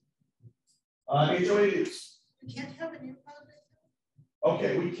insurance. HOA dues. You can't have an impound account?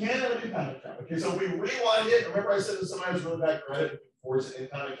 Okay, we can have an impound account. Okay, so if we rewind it, remember I said that somebody has really bad credit, we can force an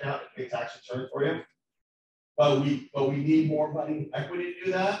impound account to pay tax insurance for you. But we need more money equity to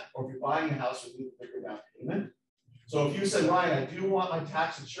do that. Or if you're buying a house, we need a bigger down payment. So if you said, Ryan, I do want my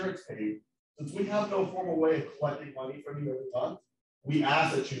tax insurance paid, since we have no formal way of collecting money from you every month, we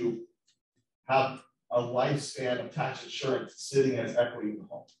ask that you have a lifespan of tax insurance sitting as equity in the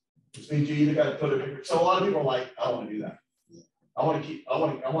home. Which means you either got to put a bigger. So a lot of people are like, I don't want to do that. I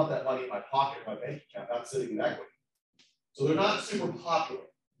want that money in my pocket, in my bank account, not sitting in equity. So they're not super popular.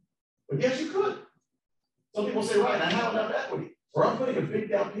 But yes, you could. Some people say, Ryan, I have enough equity, or I'm putting a big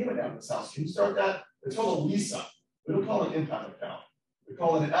down payment down this house. Can you start that? It's called a lease-up. We don't call it an impound account. We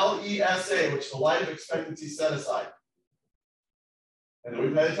call it an LESA, which is a life expectancy set aside. And then we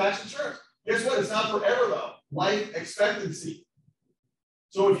pay the tax insurance. Guess what? It's not forever though. Life expectancy.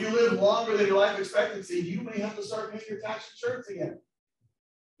 So if you live longer than your life expectancy, you may have to start paying your tax insurance again.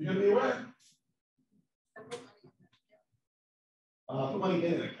 You're going to be aware. Put money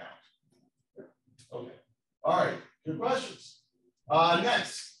in an account. Okay. All right. Good questions.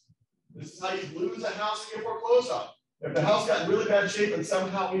 Next. This is how you lose a house and get foreclosed on. If the house got in really bad shape and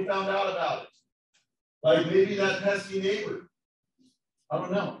somehow we found out about it, like maybe that pesky neighbor. I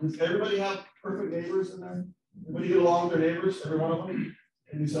don't know. Does everybody have perfect neighbors in there? Everybody get along with their neighbors? Every one of them?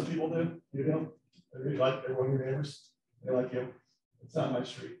 Maybe some people do. You do? Everybody like every one of your neighbors? They like you? It's not my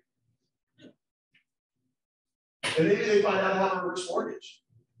street. And maybe they find out I have a reverse mortgage.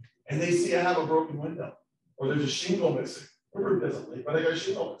 And they see I have a broken window. Or there's a shingle missing. The roof doesn't leak, but I got a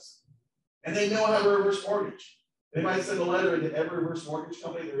shingle missing. And they know I have a reverse mortgage. They might send a letter into every reverse mortgage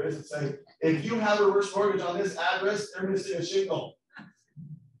company there is and say, if you have a reverse mortgage on this address, they're missing a shingle.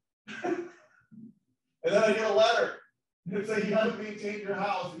 And then I get a letter. And say, you haven't maintained your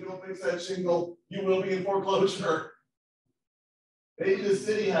house. If you don't fix that shingle, you will be in foreclosure. Maybe the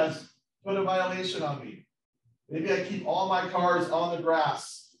city has put a violation on me. Maybe I keep all my cars on the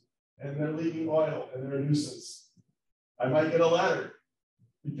grass and they're leaking oil and they're a nuisance. I might get a letter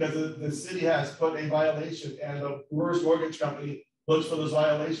because the city has put a violation and the reverse mortgage company looks for those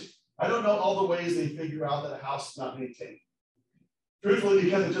violations. I don't know all the ways they figure out that a house is not maintained. Truthfully,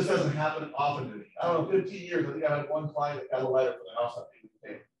 because it just doesn't happen often to me. I don't know, 15 years, I think I had one client that got a letter for the house not being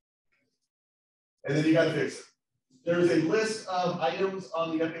maintained. And then you got to fix it. There's a list of items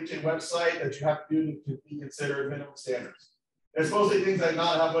on the FHA website that you have to do to be considered minimum standards. It's mostly things like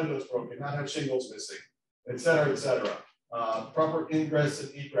not have windows broken, not have shingles missing, et cetera, et cetera. Proper ingress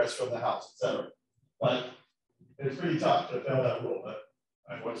and egress from the house, et cetera. But it's pretty tough to fail that rule.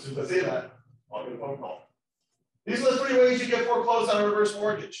 But as soon as I say that, I'll get a phone call. These are the 3 ways you get foreclosed on a reverse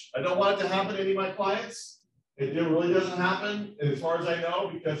mortgage. I don't want it to happen to any of my clients. It really doesn't happen, as far as I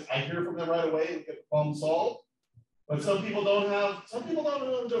know, because I hear from them right away and get the problem solved. But some people don't know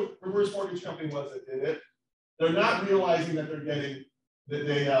who the reverse mortgage company was that did it. They're not realizing that they're getting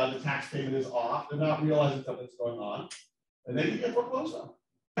that the tax payment is off. They're not realizing something's going on, and they can get foreclosed on.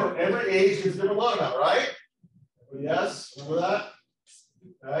 For every age, there's a different loan amount, right? Yes, remember that?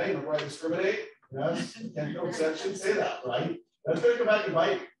 Okay, remember I discriminate? Yes, can't go exception, say that, right? That's going to come back and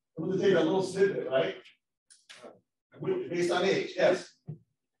bite. I'm going to take that little snippet, right? Based on age, yes.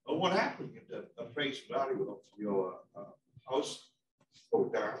 But what happened if the appraised value of your house go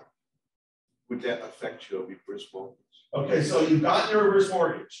down? Would that affect your reverse mortgage? Okay, so you've gotten your reverse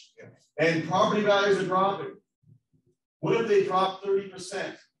mortgage and property values are dropping. What if they drop 30%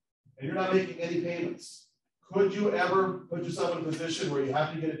 and you're not making any payments? Could you ever put yourself in a position where you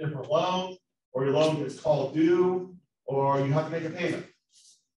have to get a different loan, or your loan gets called due, or you have to make a payment?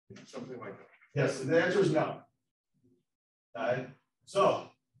 Something like that. Yes, and the answer is no. Okay. So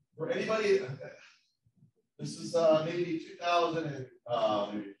for anybody, this is maybe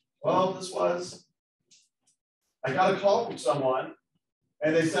 2012, this was. I got a call from someone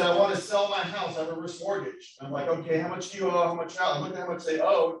and they said, I want to sell my house, I have a reverse mortgage. And I'm like, okay, how much do you owe? How much out? I looked at how much they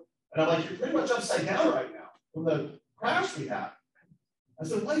owed. And I'm like, you're pretty much upside down right now from the crash we had. I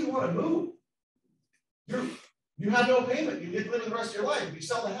said, why do you want to move? You have no payment. You get to live the rest of your life. If you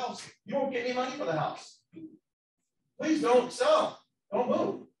sell the house, you won't get any money for the house. Please don't sell. Don't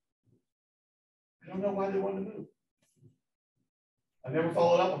move. I don't know why they wanted to move. I never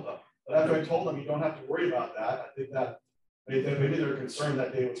followed up with them. But after I told them you don't have to worry about that, I think that maybe they're concerned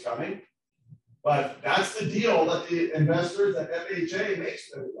that day was coming. But that's the deal that the investors at FHA makes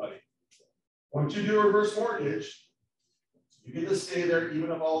with everybody. Once you do a reverse mortgage, you get to stay there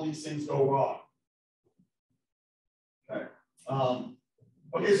even if all these things go wrong. Okay.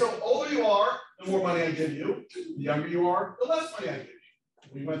 Okay, so the older you are, the more money I give you. The younger you are, the less money I give you.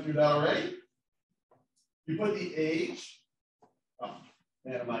 We went through that already. You put the age. Oh,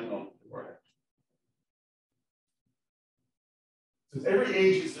 man, am I going for it? Since every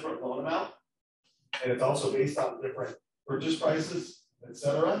age is different loan amount, and it's also based on different purchase prices,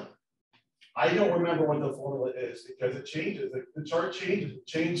 etc. I don't remember what the formula is because it changes. The chart changes. It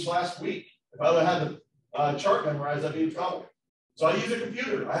changed last week. If I had the chart memorized, I'd be in trouble. So I use a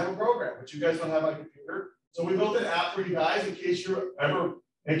computer. I have a program, but you guys don't have my computer. So we built an app for you guys in case you're ever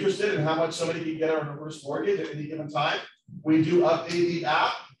interested in how much somebody can get on a reverse mortgage at any given time. We do update the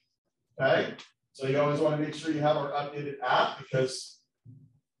app. Okay. So you always want to make sure you have our updated app because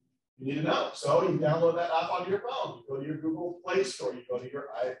you need to know. So you download that app onto your phone. You go to your Google Play Store. You go to your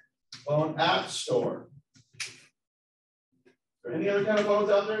iPhone App Store. Is there any other kind of phones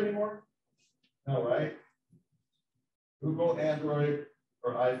out there anymore? No, right? Google, Android,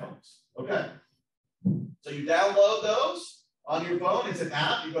 or iPhones. Okay. So you download those on your phone. It's an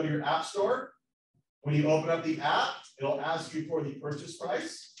app. You go to your app store. When you open up the app, it'll ask you for the purchase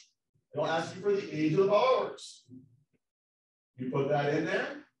price. It'll ask you for the age of the borrowers. You put that in there.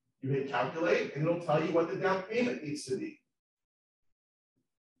 You hit calculate, and it'll tell you what the down payment needs to be.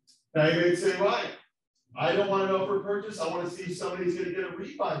 Now you may say, Ryan, I don't want to know for purchase. I want to see if somebody's going to get a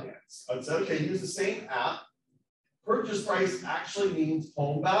refinance. I'd say, okay, use the same app. Purchase price actually means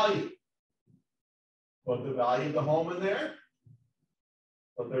home value. Put the value of the home in there.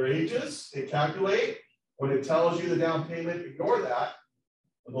 Put their ages. They calculate. When it tells you the down payment, ignore that.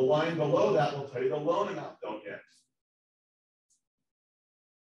 The line below that will tell you the loan amount they'll get.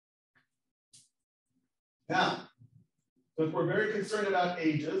 Now, since we're very concerned about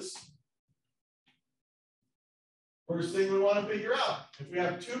ages, first thing we want to figure out, if we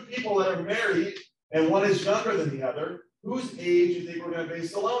have two people that are married and one is younger than the other, whose age do you think we're going to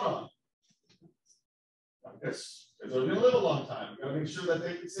base the loan on? Because they're going to live a long time. We've got to make sure that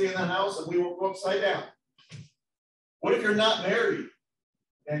they can stay in the house and we won't go upside down. What if you're not married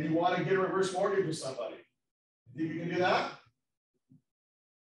and you want to get a reverse mortgage with somebody? Think you can do that?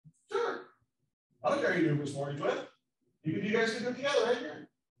 Sure. I don't care who you do reverse mortgage with. You guys can do it together right here.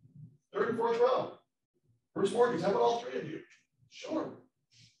 Third and fourth row. Reverse mortgage, how about all three of you? Sure.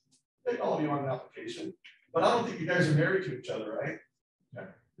 Take all of you on an application. But I don't think you guys are married to each other, right? Okay.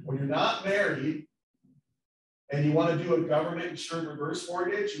 When you're not married and you want to do a government insured reverse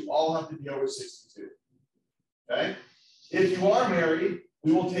mortgage, you all have to be over 62. Okay? If you are married,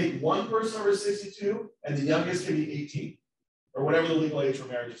 we will take one person over 62 and the youngest can be 18 or whatever the legal age for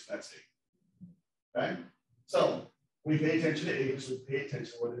marriage is in that state. Okay? So we pay attention to age, we pay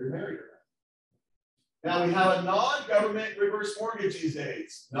attention to whether you're married or not. Now we have a non-government reverse mortgage these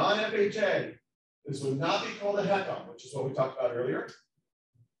days, non-FHA. This would not be called a HECM, which is what we talked about earlier.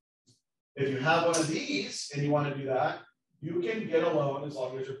 If you have one of these and you want to do that, you can get a loan as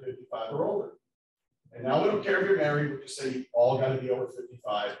long as you're 55 or older. And now we don't care if you're married, we just say you all got to be over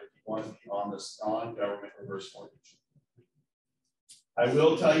 55 if you want to be on this non-government reverse mortgage. I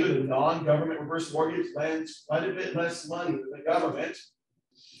will tell you the non-government reverse mortgage lends quite a bit less money than the government.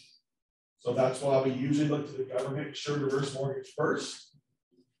 So that's why we usually look to the government insured reverse mortgage first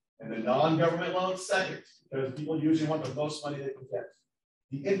and the non-government loans second, because people usually want the most money they can get.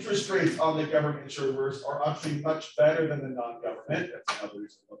 The interest rates on the government insured reverse are actually much better than the non-government. That's another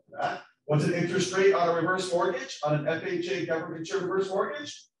reason to look for that. What's an interest rate on a reverse mortgage, on an FHA government insured reverse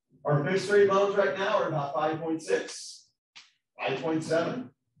mortgage? Our fixed rate loans right now are about 5.6. 5.7.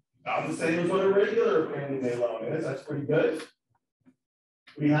 About the same as what a regular Fannie Mae loan is. That's pretty good.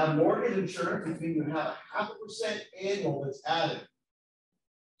 We have mortgage insurance, which means you have 0.5% annual that's added.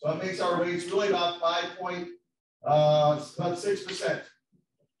 So that makes our rates really about 6%.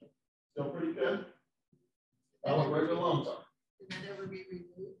 Still pretty good. That's what regular loans are. Did that ever be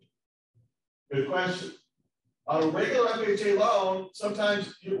removed? Good question. On a regular FHA loan,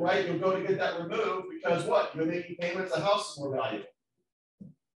 sometimes you'll go to get that removed because what? You're making payments, the house is more valuable.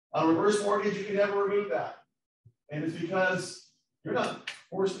 On a reverse mortgage, you can never remove that. And it's because you're not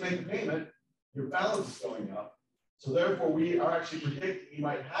forced to make a payment, your balance is going up. So therefore, we are actually predicting you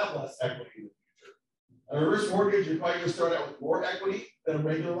might have less equity in the future. On a reverse mortgage, you're probably going to start out with more equity than a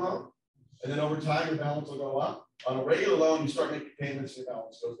regular loan. And then over time, your balance will go up. On a regular loan, you start making payments and your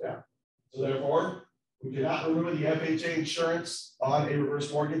balance goes down. So therefore, we cannot remove the FHA insurance on a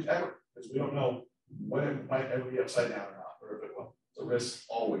reverse mortgage ever, because we don't know when it might ever be upside down or not, or if it will. It's a risk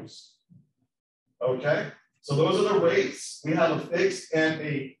always. Okay, so those are the rates. We have a fixed and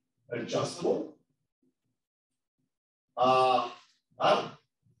a adjustable.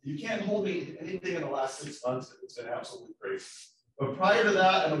 You can't hold me anything in the last 6 months because it's been absolutely crazy. But prior to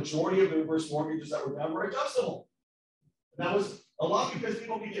that, a majority of the reverse mortgages that were done were adjustable. And that was a lot because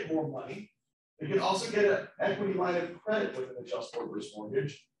people could get more money. They could also get an equity line of credit with an adjustable reverse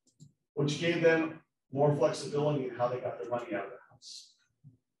mortgage, which gave them more flexibility in how they got their money out of the house.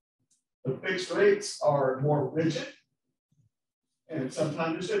 The fixed rates are more rigid, and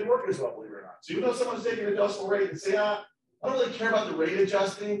sometimes just didn't work as well, believe it or not. So even though someone's taking an adjustable rate and say, I don't really care about the rate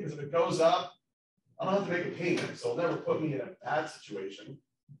adjusting because if it goes up, I don't have to make a payment, so it'll never put me in a bad situation.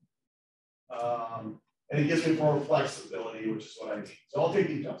 And it gives me more flexibility, which is what I need. So I'll take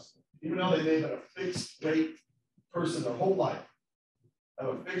the adjustment. Even though they may have been a fixed rate person their whole life. I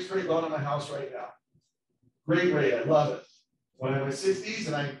have a fixed rate loan on my house right now. Great rate, I love it. When I'm in my 60s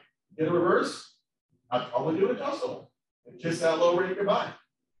and I get a reverse, I'd probably do an adjustable and kiss that low rate goodbye.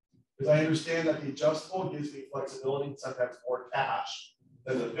 Because I understand that the adjustable gives me flexibility and sometimes more cash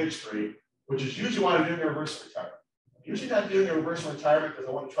than the fixed rate, which is usually why I'm doing a reverse retirement. I'm usually not doing a reverse retirement because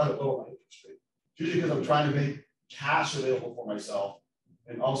I want to try to lower my interest rate. It's usually because I'm trying to make cash available for myself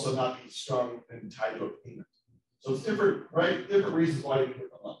and also not be strung and tied to a payment. So it's different, right? Different reasons why you do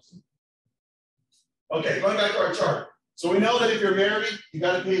different loans. Okay, going back to our chart. So we know that if you're married, you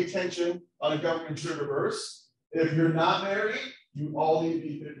got to pay attention on a government insured reverse. If you're not married, you all need to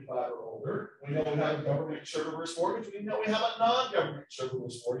be 55 or older. We know we have a government insured reverse mortgage. We know we have a non-government insured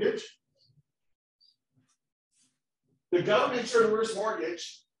reverse mortgage. The government insured reverse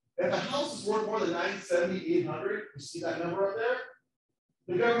mortgage, if a house is worth more than 970, 800, you see that number up there?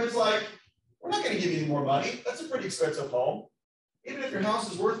 The government's like, we're not going to give you any more money. That's a pretty expensive home. Even if your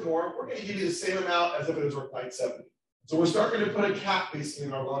house is worth more, we're going to give you the same amount as if it was worth 970. So we're starting to put a cap basically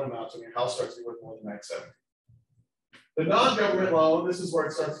in our loan amounts when your house starts to be worth more than 970. The non-government loan, this is where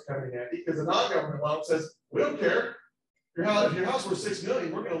it starts to come in handy because the non-government loan says, we don't care. If your house worth $6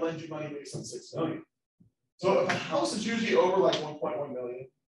 million, we're going to lend you money based on $6 million. So if a house is usually over like 1.1 million,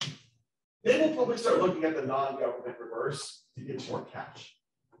 then we'll probably start looking at the non-government reverse to get more cash.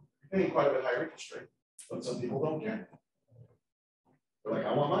 You're paying quite a bit higher interest rate, but some people don't care. They're like,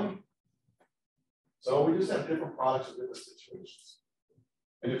 I want money. So we just have different products for different situations.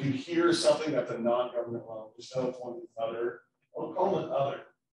 And if you hear something that's a non-government loan, just know it's one of the other, I'll call it other.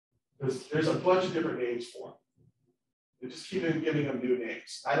 Because there's a bunch of different names for them. They just keep giving them new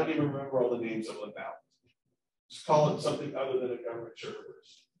names. I don't even remember all the names of them now. Just call it something other than a government insured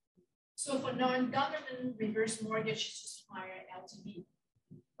reverse. So for non-government reverse mortgage, it's just higher LTV.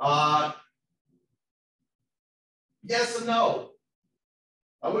 Yes and no.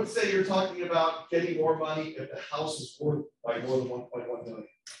 I would say you're talking about getting more money if the house is worth like more than 1.1 million.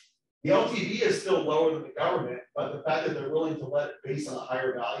 The LTV is still lower than the government, but the fact that they're willing to let it based on a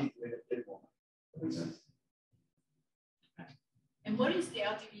higher value to make it get more money. That makes sense. And what is the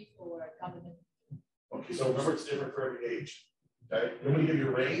LTV for government? Okay, so remember it's different for every age. Okay, you want me to give you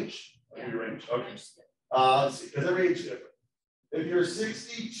a range? I'll give you a range. Okay. Let's see, because every age is different. If you're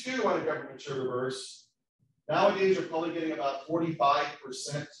 62 on a government insured reverse, nowadays you're probably getting about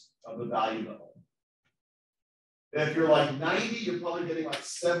 45% of the value of the home. If you're like 90, you're probably getting like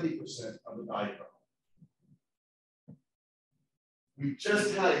 70% of the value of the home. We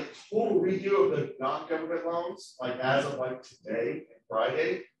just had a total redo of the non-government loans, like as of like today and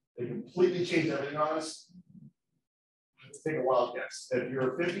Friday. They completely changed everything on us. Let's take a wild guess. If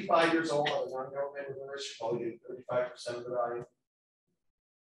you're 55 years old on a non-government reverse, you're probably getting 35% of the value.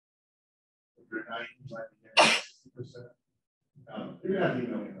 If you're 90, you might be getting 60%. You're gonna have to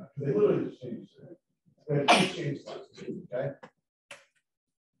email me that. They literally just changed it. They changed it, okay?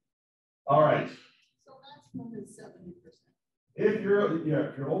 If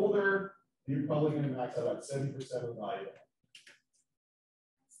you're older, you're probably going to max out at 70% of the value.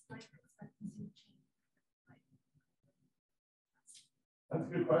 That's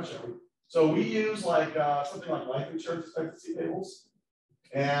a good question. So we use like something like life insurance expectancy tables.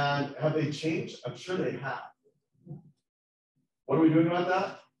 And have they changed? I'm sure they have. What are we doing about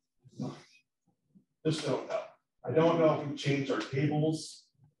that? No. Just don't know. I don't know if we've changed our tables.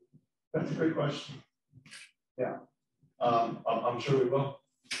 That's a great question. Yeah, I'm sure we will.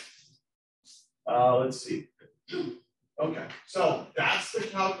 Let's see. Okay, so that's the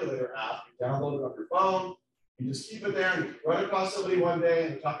calculator app. You download it on your phone. You just keep it there and you run across somebody one day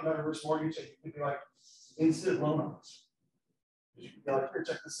and you're talking about reverse mortgage and you can be like, instant loan offers. You can be like, here,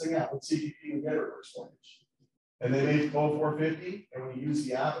 check this thing out. Let's see if you can even get a reverse mortgage. And they may go 450, and when you use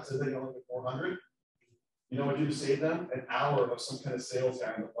the app, it says they can only get 400. You know what you just save them? An hour of some kind of sales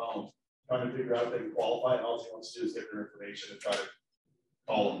guy on the phone trying to figure out if they can qualify, and all he wants to do is get their information and try to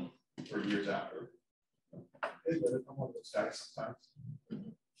call them for years after. I'm one of those guys sometimes.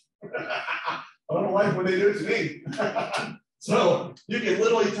 I don't like when they do it to me. So you can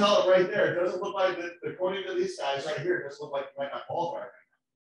literally tell it right there. It doesn't look like that, according to these guys right here, it doesn't look like you might not qualify right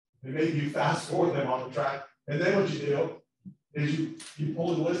now. Maybe you fast forward them on the track, and then what you do is you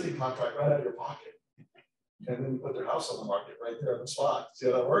pull the listing contract right out of your pocket, and then you put their house on the market right there on the spot. See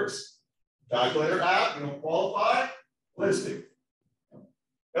how that works? Calculator app, you don't qualify, listing.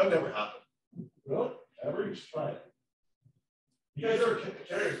 That'll never happen. Really? Ever? You should try it. You guys ever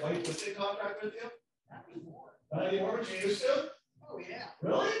carry a blank listing contract with you? Not anymore. Not anymore, but you used to? Oh, yeah.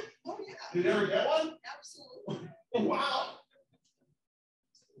 Really? Oh, yeah. Did you ever get one? Absolutely. Wow.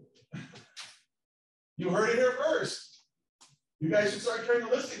 You heard it here first. You guys should start carrying a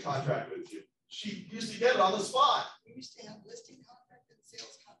listing contract with you. She used to get it on the spot. We used to have listing contract and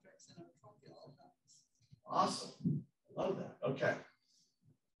sales contracts in our trunk at all times. Awesome. Love that. Okay.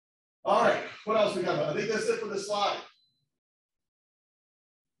 All right. What else we got? I think that's it for the slide.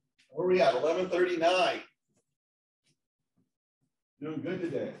 Where are we at? 11:39. Doing good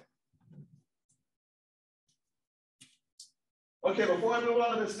today. Okay, before I move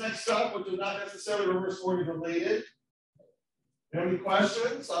on to this next stuff, which is not necessarily reverse mortgage related, do you have any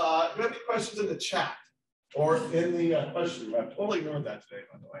questions? Do you have any questions in the chat or in the question room? I've totally ignored that today,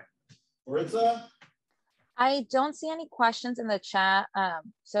 by the way. Maritza? I don't see any questions in the chat,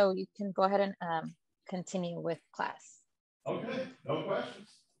 so you can go ahead and continue with class. Okay, no questions.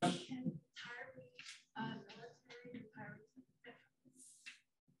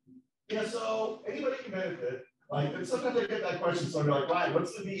 Yeah, so anybody can benefit. Like, and sometimes I get that question, so they're like, Ryan,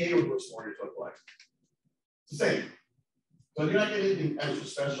 what's the VA reverse mortgage look like? It's the same. So you're not getting anything extra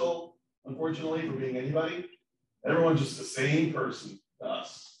special, unfortunately, for being anybody. Everyone's just the same person to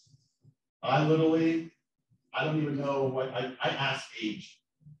us. I don't even know what, I ask age.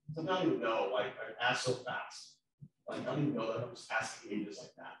 Sometimes I don't even know, like, I ask so fast. Like, I don't even know that I'm just asking ages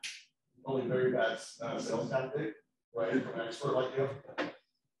like that. Only very bad sales tactic, right, from an expert like you.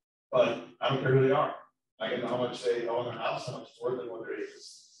 But I don't care who they are. I can know how much they own their house, how much it's worth, and what their age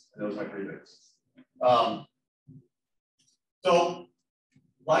is. And those are my 3 things. So,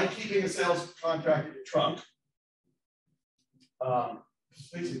 like keeping a sales contract in your trunk,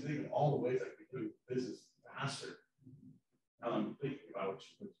 just basically thinking all the ways I can do business faster. Now I'm thinking about what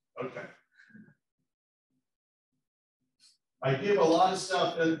you do. Okay. I give a lot of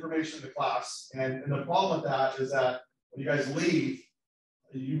stuff, information to class, and the problem with that is that when you guys leave,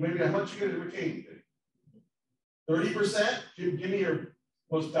 you maybe how much you're going to retain. 30%? Give me your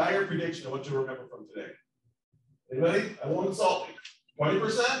most dire prediction of what you remember from today. Anybody? I won't insult you.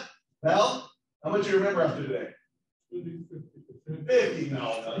 20%? Mel? How much do you remember after today? 50?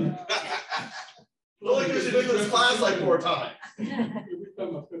 No. Only because you did this class like 4 times.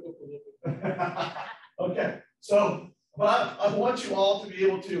 Okay. So, but I want you all to be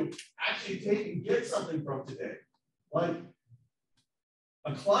able to actually take and get something from today. Like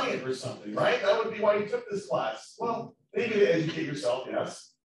a client or something, right? That would be why you took this class. Well, maybe to educate yourself,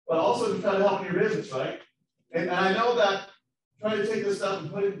 yes, but also to try to help in your business, right? And I know that trying to take this stuff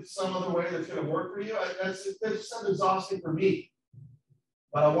and put it in some other way that's going to work for you, that's just exhausting for me.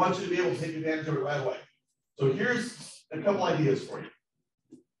 But I want you to be able to take advantage of it right away. So here's a couple ideas for you.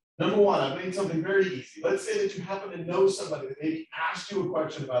 Number one, I've made something very easy. Let's say that you happen to know somebody that maybe asked you a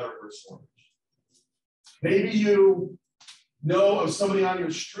question about a reverse mortgage. Maybe you know of somebody on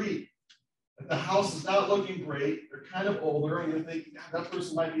your street that the house is not looking great, they're kind of older, and you're thinking, God, that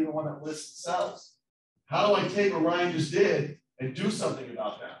person might be the one that lists and sells. How do I take what Ryan just did and do something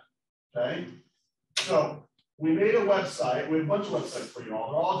about that? Okay? So we made a website. We have a bunch of websites for you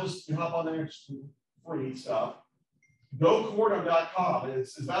all. They're all just, you hop on there, just free stuff. GoCourtum.com.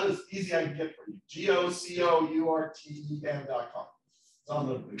 It's about as easy I can get for you. GoCourtem.com. It's on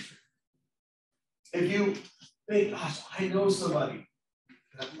the blue screen. If you think, gosh, I know somebody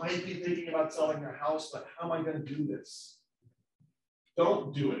that might be thinking about selling their house, but how am I going to do this?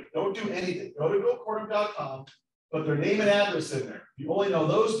 Don't do it. Don't do anything. Go to GoCourtum.com, put their name and address in there. If you only know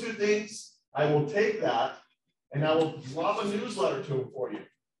those two things, I will take that and I will drop a newsletter to them for you.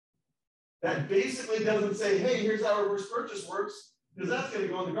 That basically doesn't say, hey, here's how reverse purchase works, because that's going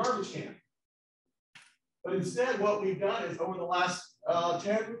to go in the garbage can. But instead, what we've done is over the last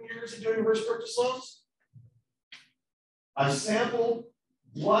 10 years of doing reverse purchase loans, I sampled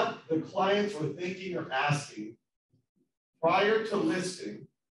what the clients were thinking or asking prior to listing,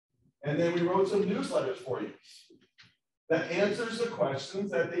 and then we wrote some newsletters for you that answers the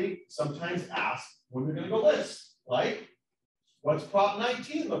questions that they sometimes ask when they're going to go list. Like, what's Prop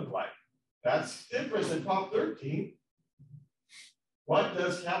 19 look like? That's different than Prop 13. What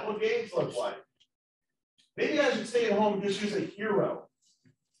does capital gains look like? Maybe I should stay at home and just use a hero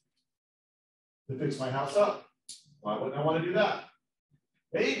to fix my house up. Why wouldn't I want to do that?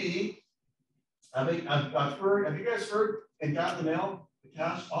 Maybe, I've heard, have you guys heard and got in the mail the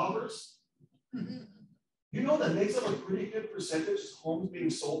cash offers? You know that makes up a pretty good percentage of homes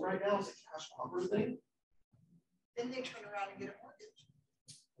being sold right now as a cash offer thing? Then they turn around and get a mortgage.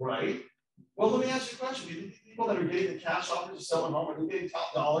 Right. Well, let me ask you a question. Do you think people that are getting the cash offers to sell a home, are they getting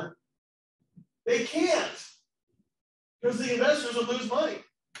top dollar? They can't, because the investors will lose money.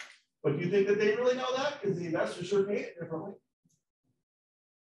 But do you think that they really know that? Because the investors sure pay it differently.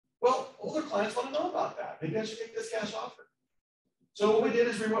 Well, older clients want to know about that. Maybe I should take this cash offer. So what we did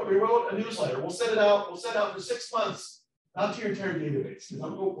is we wrote a newsletter. We'll send it out. We'll send it out for 6 months, not to your entire database, because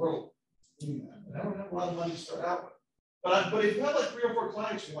I'm going broke doing that. And I don't have a lot of money to start out with. But if you have like 3 or 4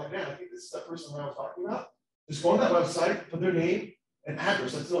 clients, you're like, man, I think this is that person that I was talking about. Just go on that website, put their name and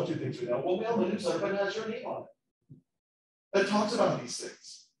address. That's the only 2 things we know. We'll mail the newsletter, but it has your name on it. That talks about these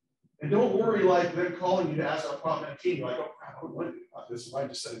things. And don't worry, like them calling you to ask about Prop 19. You're like, oh crap, I wouldn't do about this if I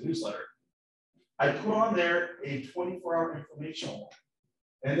just sent a newsletter. I put on there a 24-hour informational one.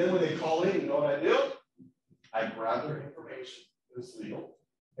 And then when they call in, you know what I do? I grab their information, it's legal,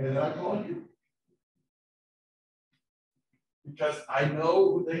 and then I call you. Because I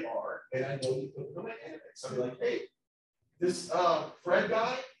know who they are, and I know you put them in anything. So I'll be like, hey, this Fred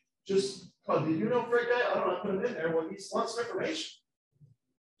guy, just, do you know Fred guy? I don't know, I put him in there. Well, he wants some information.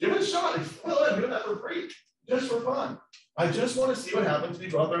 Give it a shot. Well, I'm doing that for free, just for fun. I just want to see what happens when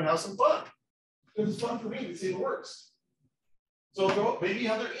you go out there and have some fun. Because it's fun for me to see if it works. So maybe you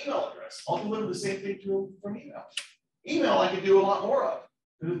have their email address. I'll deliver the same thing to them from email. Email I can do a lot more of.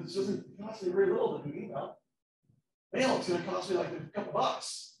 It doesn't cost me very little to do email. Mail, it's going to cost me like a couple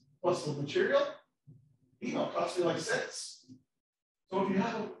bucks. Plus the material, email costs me like cents. So if you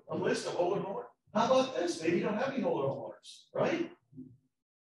have a list of older homeowners, how about this? Maybe you don't have any older homeowners, right?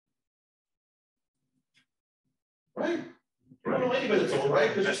 Right? You don't know anybody that's old,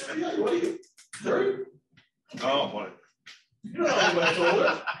 right? Because you're young. What are you? 30? Oh, boy. You don't know anybody that's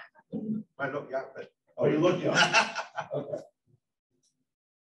older. I look young, but. Oh, you look young. Okay.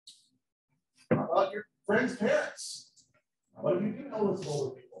 How about your friends' parents? How about if you do know lots of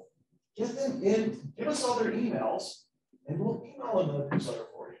older people? Get them in, give us all their emails, and we'll email them the newsletter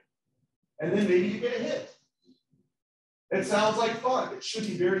for you. And then maybe you get a hit. It sounds like fun. It should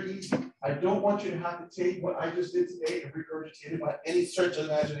be very easy. I don't want you to have to take what I just did today and regurgitate it by any stretch of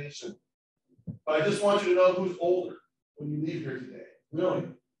imagination. But I just want you to know who's older when you leave here today. Really.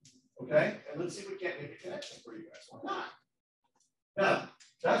 Okay? And let's see if we can't make a connection for you guys. Why not? Now,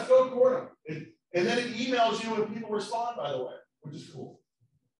 that's GoCourtum. And then it emails you when people respond, by the way, which is cool.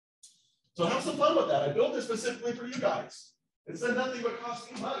 So have some fun with that. I built this specifically for you guys. It's done nothing but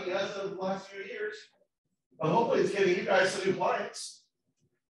cost me money as of the last few years. But hopefully it's getting you guys some new clients.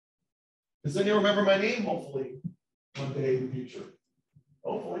 Because then you'll remember my name, hopefully, one day in the future.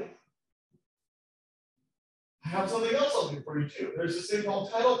 Hopefully. I have something else I'll do for you too. There's this thing called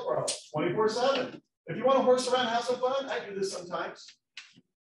Title Pro, 24/7. If you want to horse around and have some fun, I do this sometimes.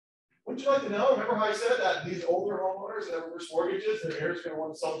 Would you like to know? Remember how I said that these older homeowners that have reverse mortgages, their heirs are going to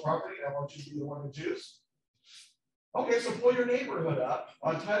want to sell the property, and I want you to be the one to choose? Okay, so pull your neighborhood up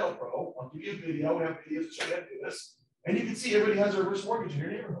on Title Pro. I'll give you a video. We have videos to show you how to do this. And you can see everybody has a reverse mortgage in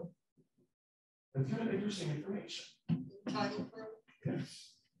your neighborhood. That's kind of interesting information. Title Pro?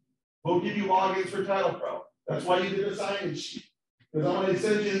 Yes. We'll give you logins for Title Pro. That's why you did a sign-in sheet. Because I'm going to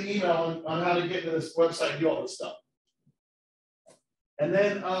send you an email on how to get into this website and do all this stuff. And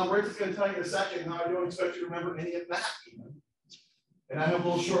then Rick is going to tell you in a second how I don't expect you to remember any of that even. And I have a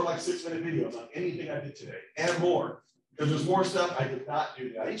little short, like 6-minute videos on anything I did today and more. because there's more stuff. I did not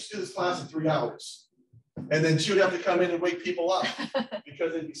do that. I used to do this class in 3 hours. And then she would have to come in and wake people up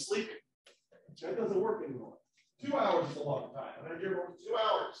because they'd be sleeping. That doesn't work anymore. 2 hours is a long time. I'm here for 2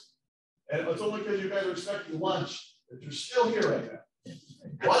 hours. And it's only because you guys are expecting lunch that you're still here right now.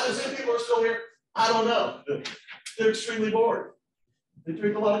 Why the same people are still here? I don't know. They're extremely bored. They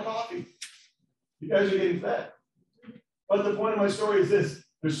drink a lot of coffee. You guys are getting fed. But the point of my story is this.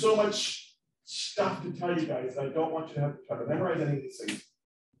 There's so much stuff to tell you guys that I don't want you to have to try to memorize any of these things.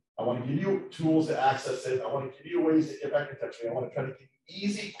 I want to give you tools to access it. I want to give you ways to get back in touch with me. I want to try to give you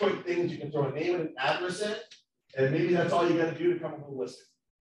easy, quick things. You can throw a name and an address in, and maybe that's all you got to do to come up with a listing.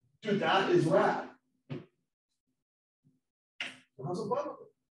 Dude, that is rad. How's the fun with it?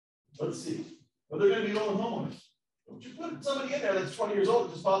 Let's see. Well, they're going to be all the homeowners. Don't you put somebody in there that's 20 years old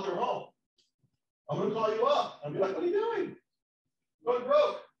that just bought their home. I'm going to call you up. I'll be like, what are you doing? Going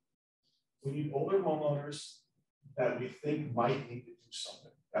broke. We need older homeowners that we think might need to do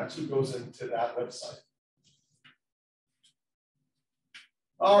something. That's who goes into that website.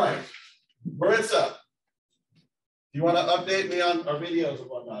 All right, Maritza, do you want to update me on our videos and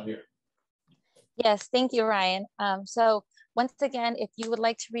whatnot here? Yes, thank you, Ryan. So once again, if you would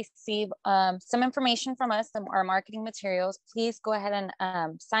like to receive some information from us, our marketing materials, please go ahead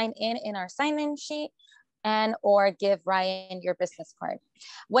and sign in our sign-in sheet and or give Ryan your business card.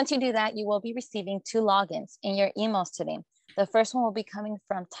 Once you do that, you will be receiving 2 logins in your emails today. The first one will be coming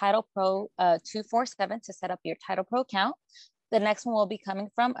from Title Pro 247 to set up your Title Pro account. The next one will be coming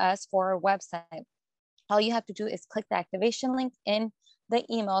from us for our website. All you have to do is click the activation link in the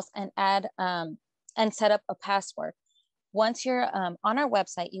emails and add and set up a password. Once you're on our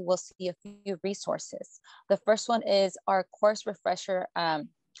website, you will see a few resources. The first one is our course refresher,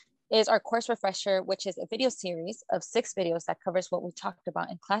 which is a video series of 6 videos that covers what we talked about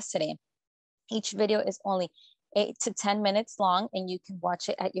in class today. Each video is only 8 to 10 minutes long, and you can watch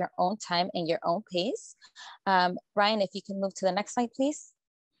it at your own time and your own pace. Ryan, if you can move to the next slide, please.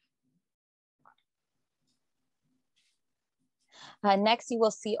 Next, you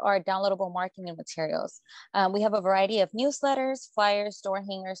will see our downloadable marketing materials. We have a variety of newsletters, flyers, door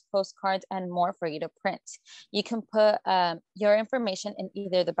hangers, postcards, and more for you to print. You can put your information in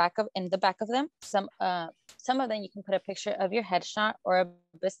either the back of them. Some of them you can put a picture of your headshot or a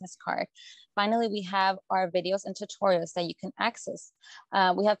business card. Finally, we have our videos and tutorials that you can access.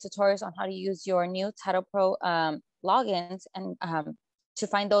 We have tutorials on how to use your new Title Pro logins and to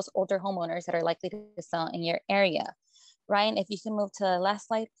find those older homeowners that are likely to sell in your area. Ryan, if you can move to the last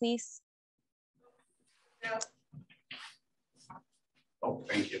slide, please. Oh,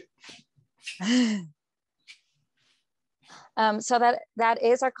 thank you. So that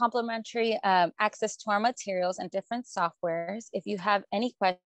is our complimentary access to our materials and different softwares. If you have any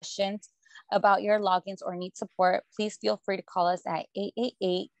questions about your logins or need support, please feel free to call us at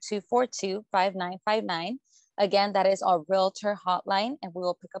 888-242-5959. Again, that is our realtor hotline, and we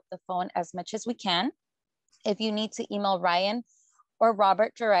will pick up the phone as much as we can. If you need to email Ryan or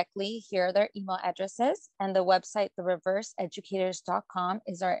Robert directly, here are their email addresses, and the website, thereverseeducators.com,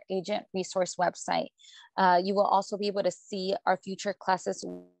 is our agent resource website. You will also be able to see our future classes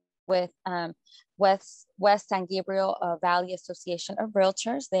with West San Gabriel Valley Association of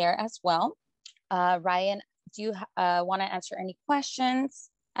Realtors there as well. Ryan, do you want to answer any questions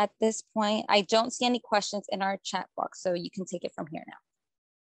at this point? I don't see any questions in our chat box, so you can take it from here now.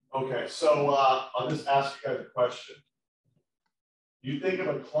 Okay, so I'll just ask you guys a question. You think if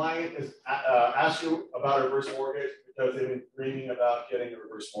a client is asks you about a reverse mortgage because they've been dreaming about getting a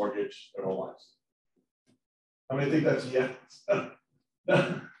reverse mortgage their whole lives? How many think that's yes?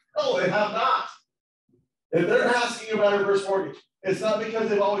 No, they have not. If they're asking you about a reverse mortgage, it's not because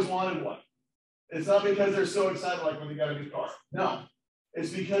they've always wanted one. It's not because they're so excited like when they got a new car. No,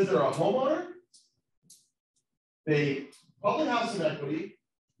 it's because they're a homeowner. They probably have some equity,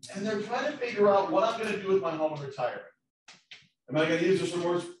 and they're trying to figure out what I'm going to do with my home in retirement. Am I going to use this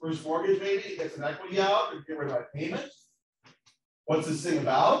reverse mortgage maybe, get some equity out, or get rid of my payment? What's this thing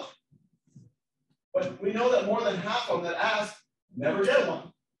about? But we know that more than half of them that ask never get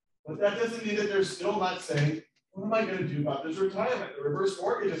one. But that doesn't mean that they're still not saying, what am I going to do about this retirement? The reverse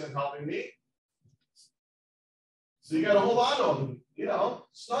mortgage isn't helping me. So you got to hold on to them, you know,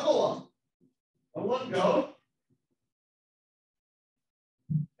 snuggle them. Don't let them go.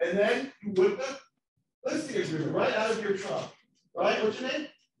 And then you whip the listing agreement right out of your trunk. Right? What's your name?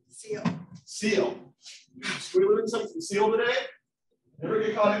 Seal. Seal. We learned something from Seal today? Never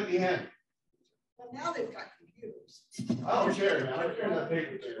get caught empty handed. Well, now they've got computers. I don't care, man. I don't care that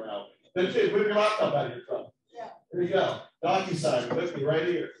paper thing around. Then whip your laptop out of your trunk. Yeah. Here you go. DocuSign with me right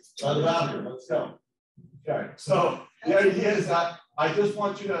here. By the bathroom. Let's go. Okay, so the idea is that I just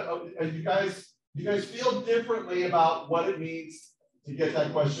want you to, you guys feel differently about what it means to get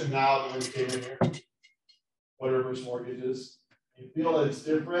that question now than when you came in here? What a reverse mortgage is? You feel that it's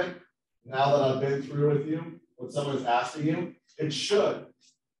different now that I've been through with you, when someone's asking you? It should.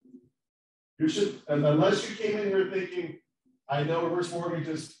 You should, and unless you came in here thinking, I know reverse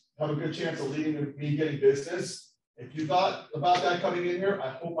mortgages have a good chance of leading to me getting business. If you thought about that coming in here, I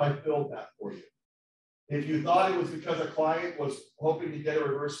hope I filled that for you. If you thought it was because a client was hoping to get a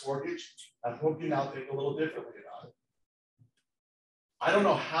reverse mortgage, I hope you now think a little differently about it. I don't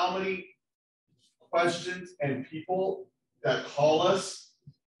know how many questions and people that call us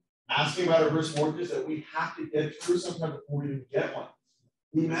asking about a reverse mortgage that we have to get through sometimes before we even get one.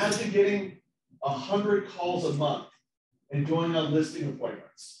 Imagine getting 100 calls a month and going on listing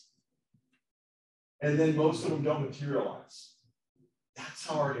appointments. And then most of them don't materialize. That's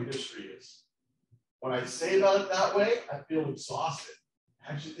how our industry is. When I say about it that way, I feel exhausted.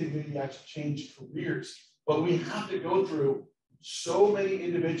 I actually think maybe I should change careers. But we have to go through so many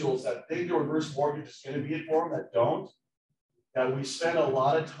individuals that think the reverse mortgage is going to be it for them that don't, that we spend a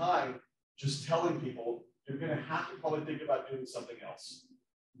lot of time just telling people you're going to have to probably think about doing something else.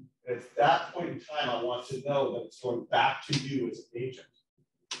 And at that point in time, I want to know that it's going back to you as an agent.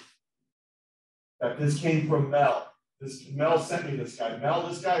 That this came from Mel. Mel sent me this guy. Mel,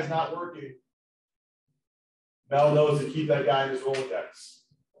 this guy is not working. Mel knows to keep that guy in his Rolodex.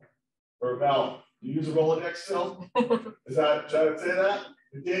 Or Mel, do you use a Rolodex still? Is that, should I say that?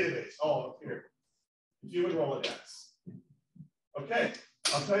 The database. Oh, here. The human Rolodex. Okay,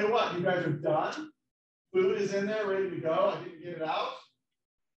 I'll tell you what, you guys are done. Food is in there, ready to go. I didn't get it out.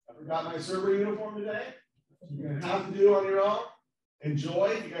 I forgot my server uniform today. You're going to have to do on your own.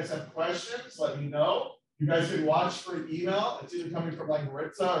 Enjoy. If you guys have questions, let me know. You guys can watch for an email. It's either coming from like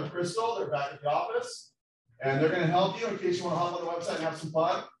Maritza or Crystal. They're back at the office. And they're going to help you in case you want to hop on the website and have some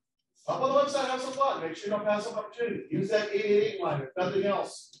fun. Hop on the website and have some fun. Make sure you don't pass up opportunity. Use that 888 line, if nothing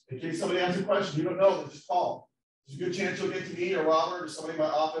else. In case somebody has a question you don't know, then just call. There's a good chance you'll get to me or Robert or somebody in my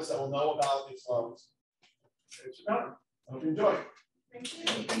office that will know about these loans. Thanks for coming. I hope you enjoy. Thank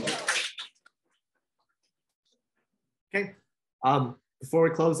you. Okay. Before we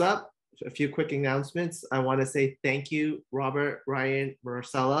close up, a few quick announcements. I want to say thank you, Robert, Ryan,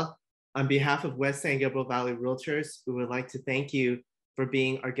 Marcella. On behalf of West San Gabriel Valley Realtors, we would like to thank you for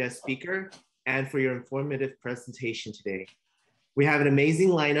being our guest speaker and for your informative presentation today. We have an amazing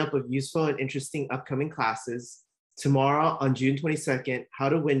lineup of useful and interesting upcoming classes. Tomorrow on June 22nd, how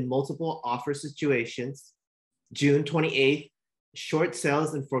to win multiple offer situations. June 28th, short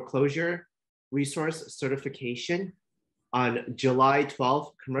sales and foreclosure resource certification. On July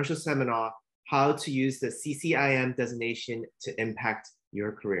 12th, commercial seminar, how to use the CCIM designation to impact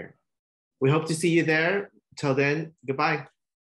your career. We hope to see you there. Till then, goodbye.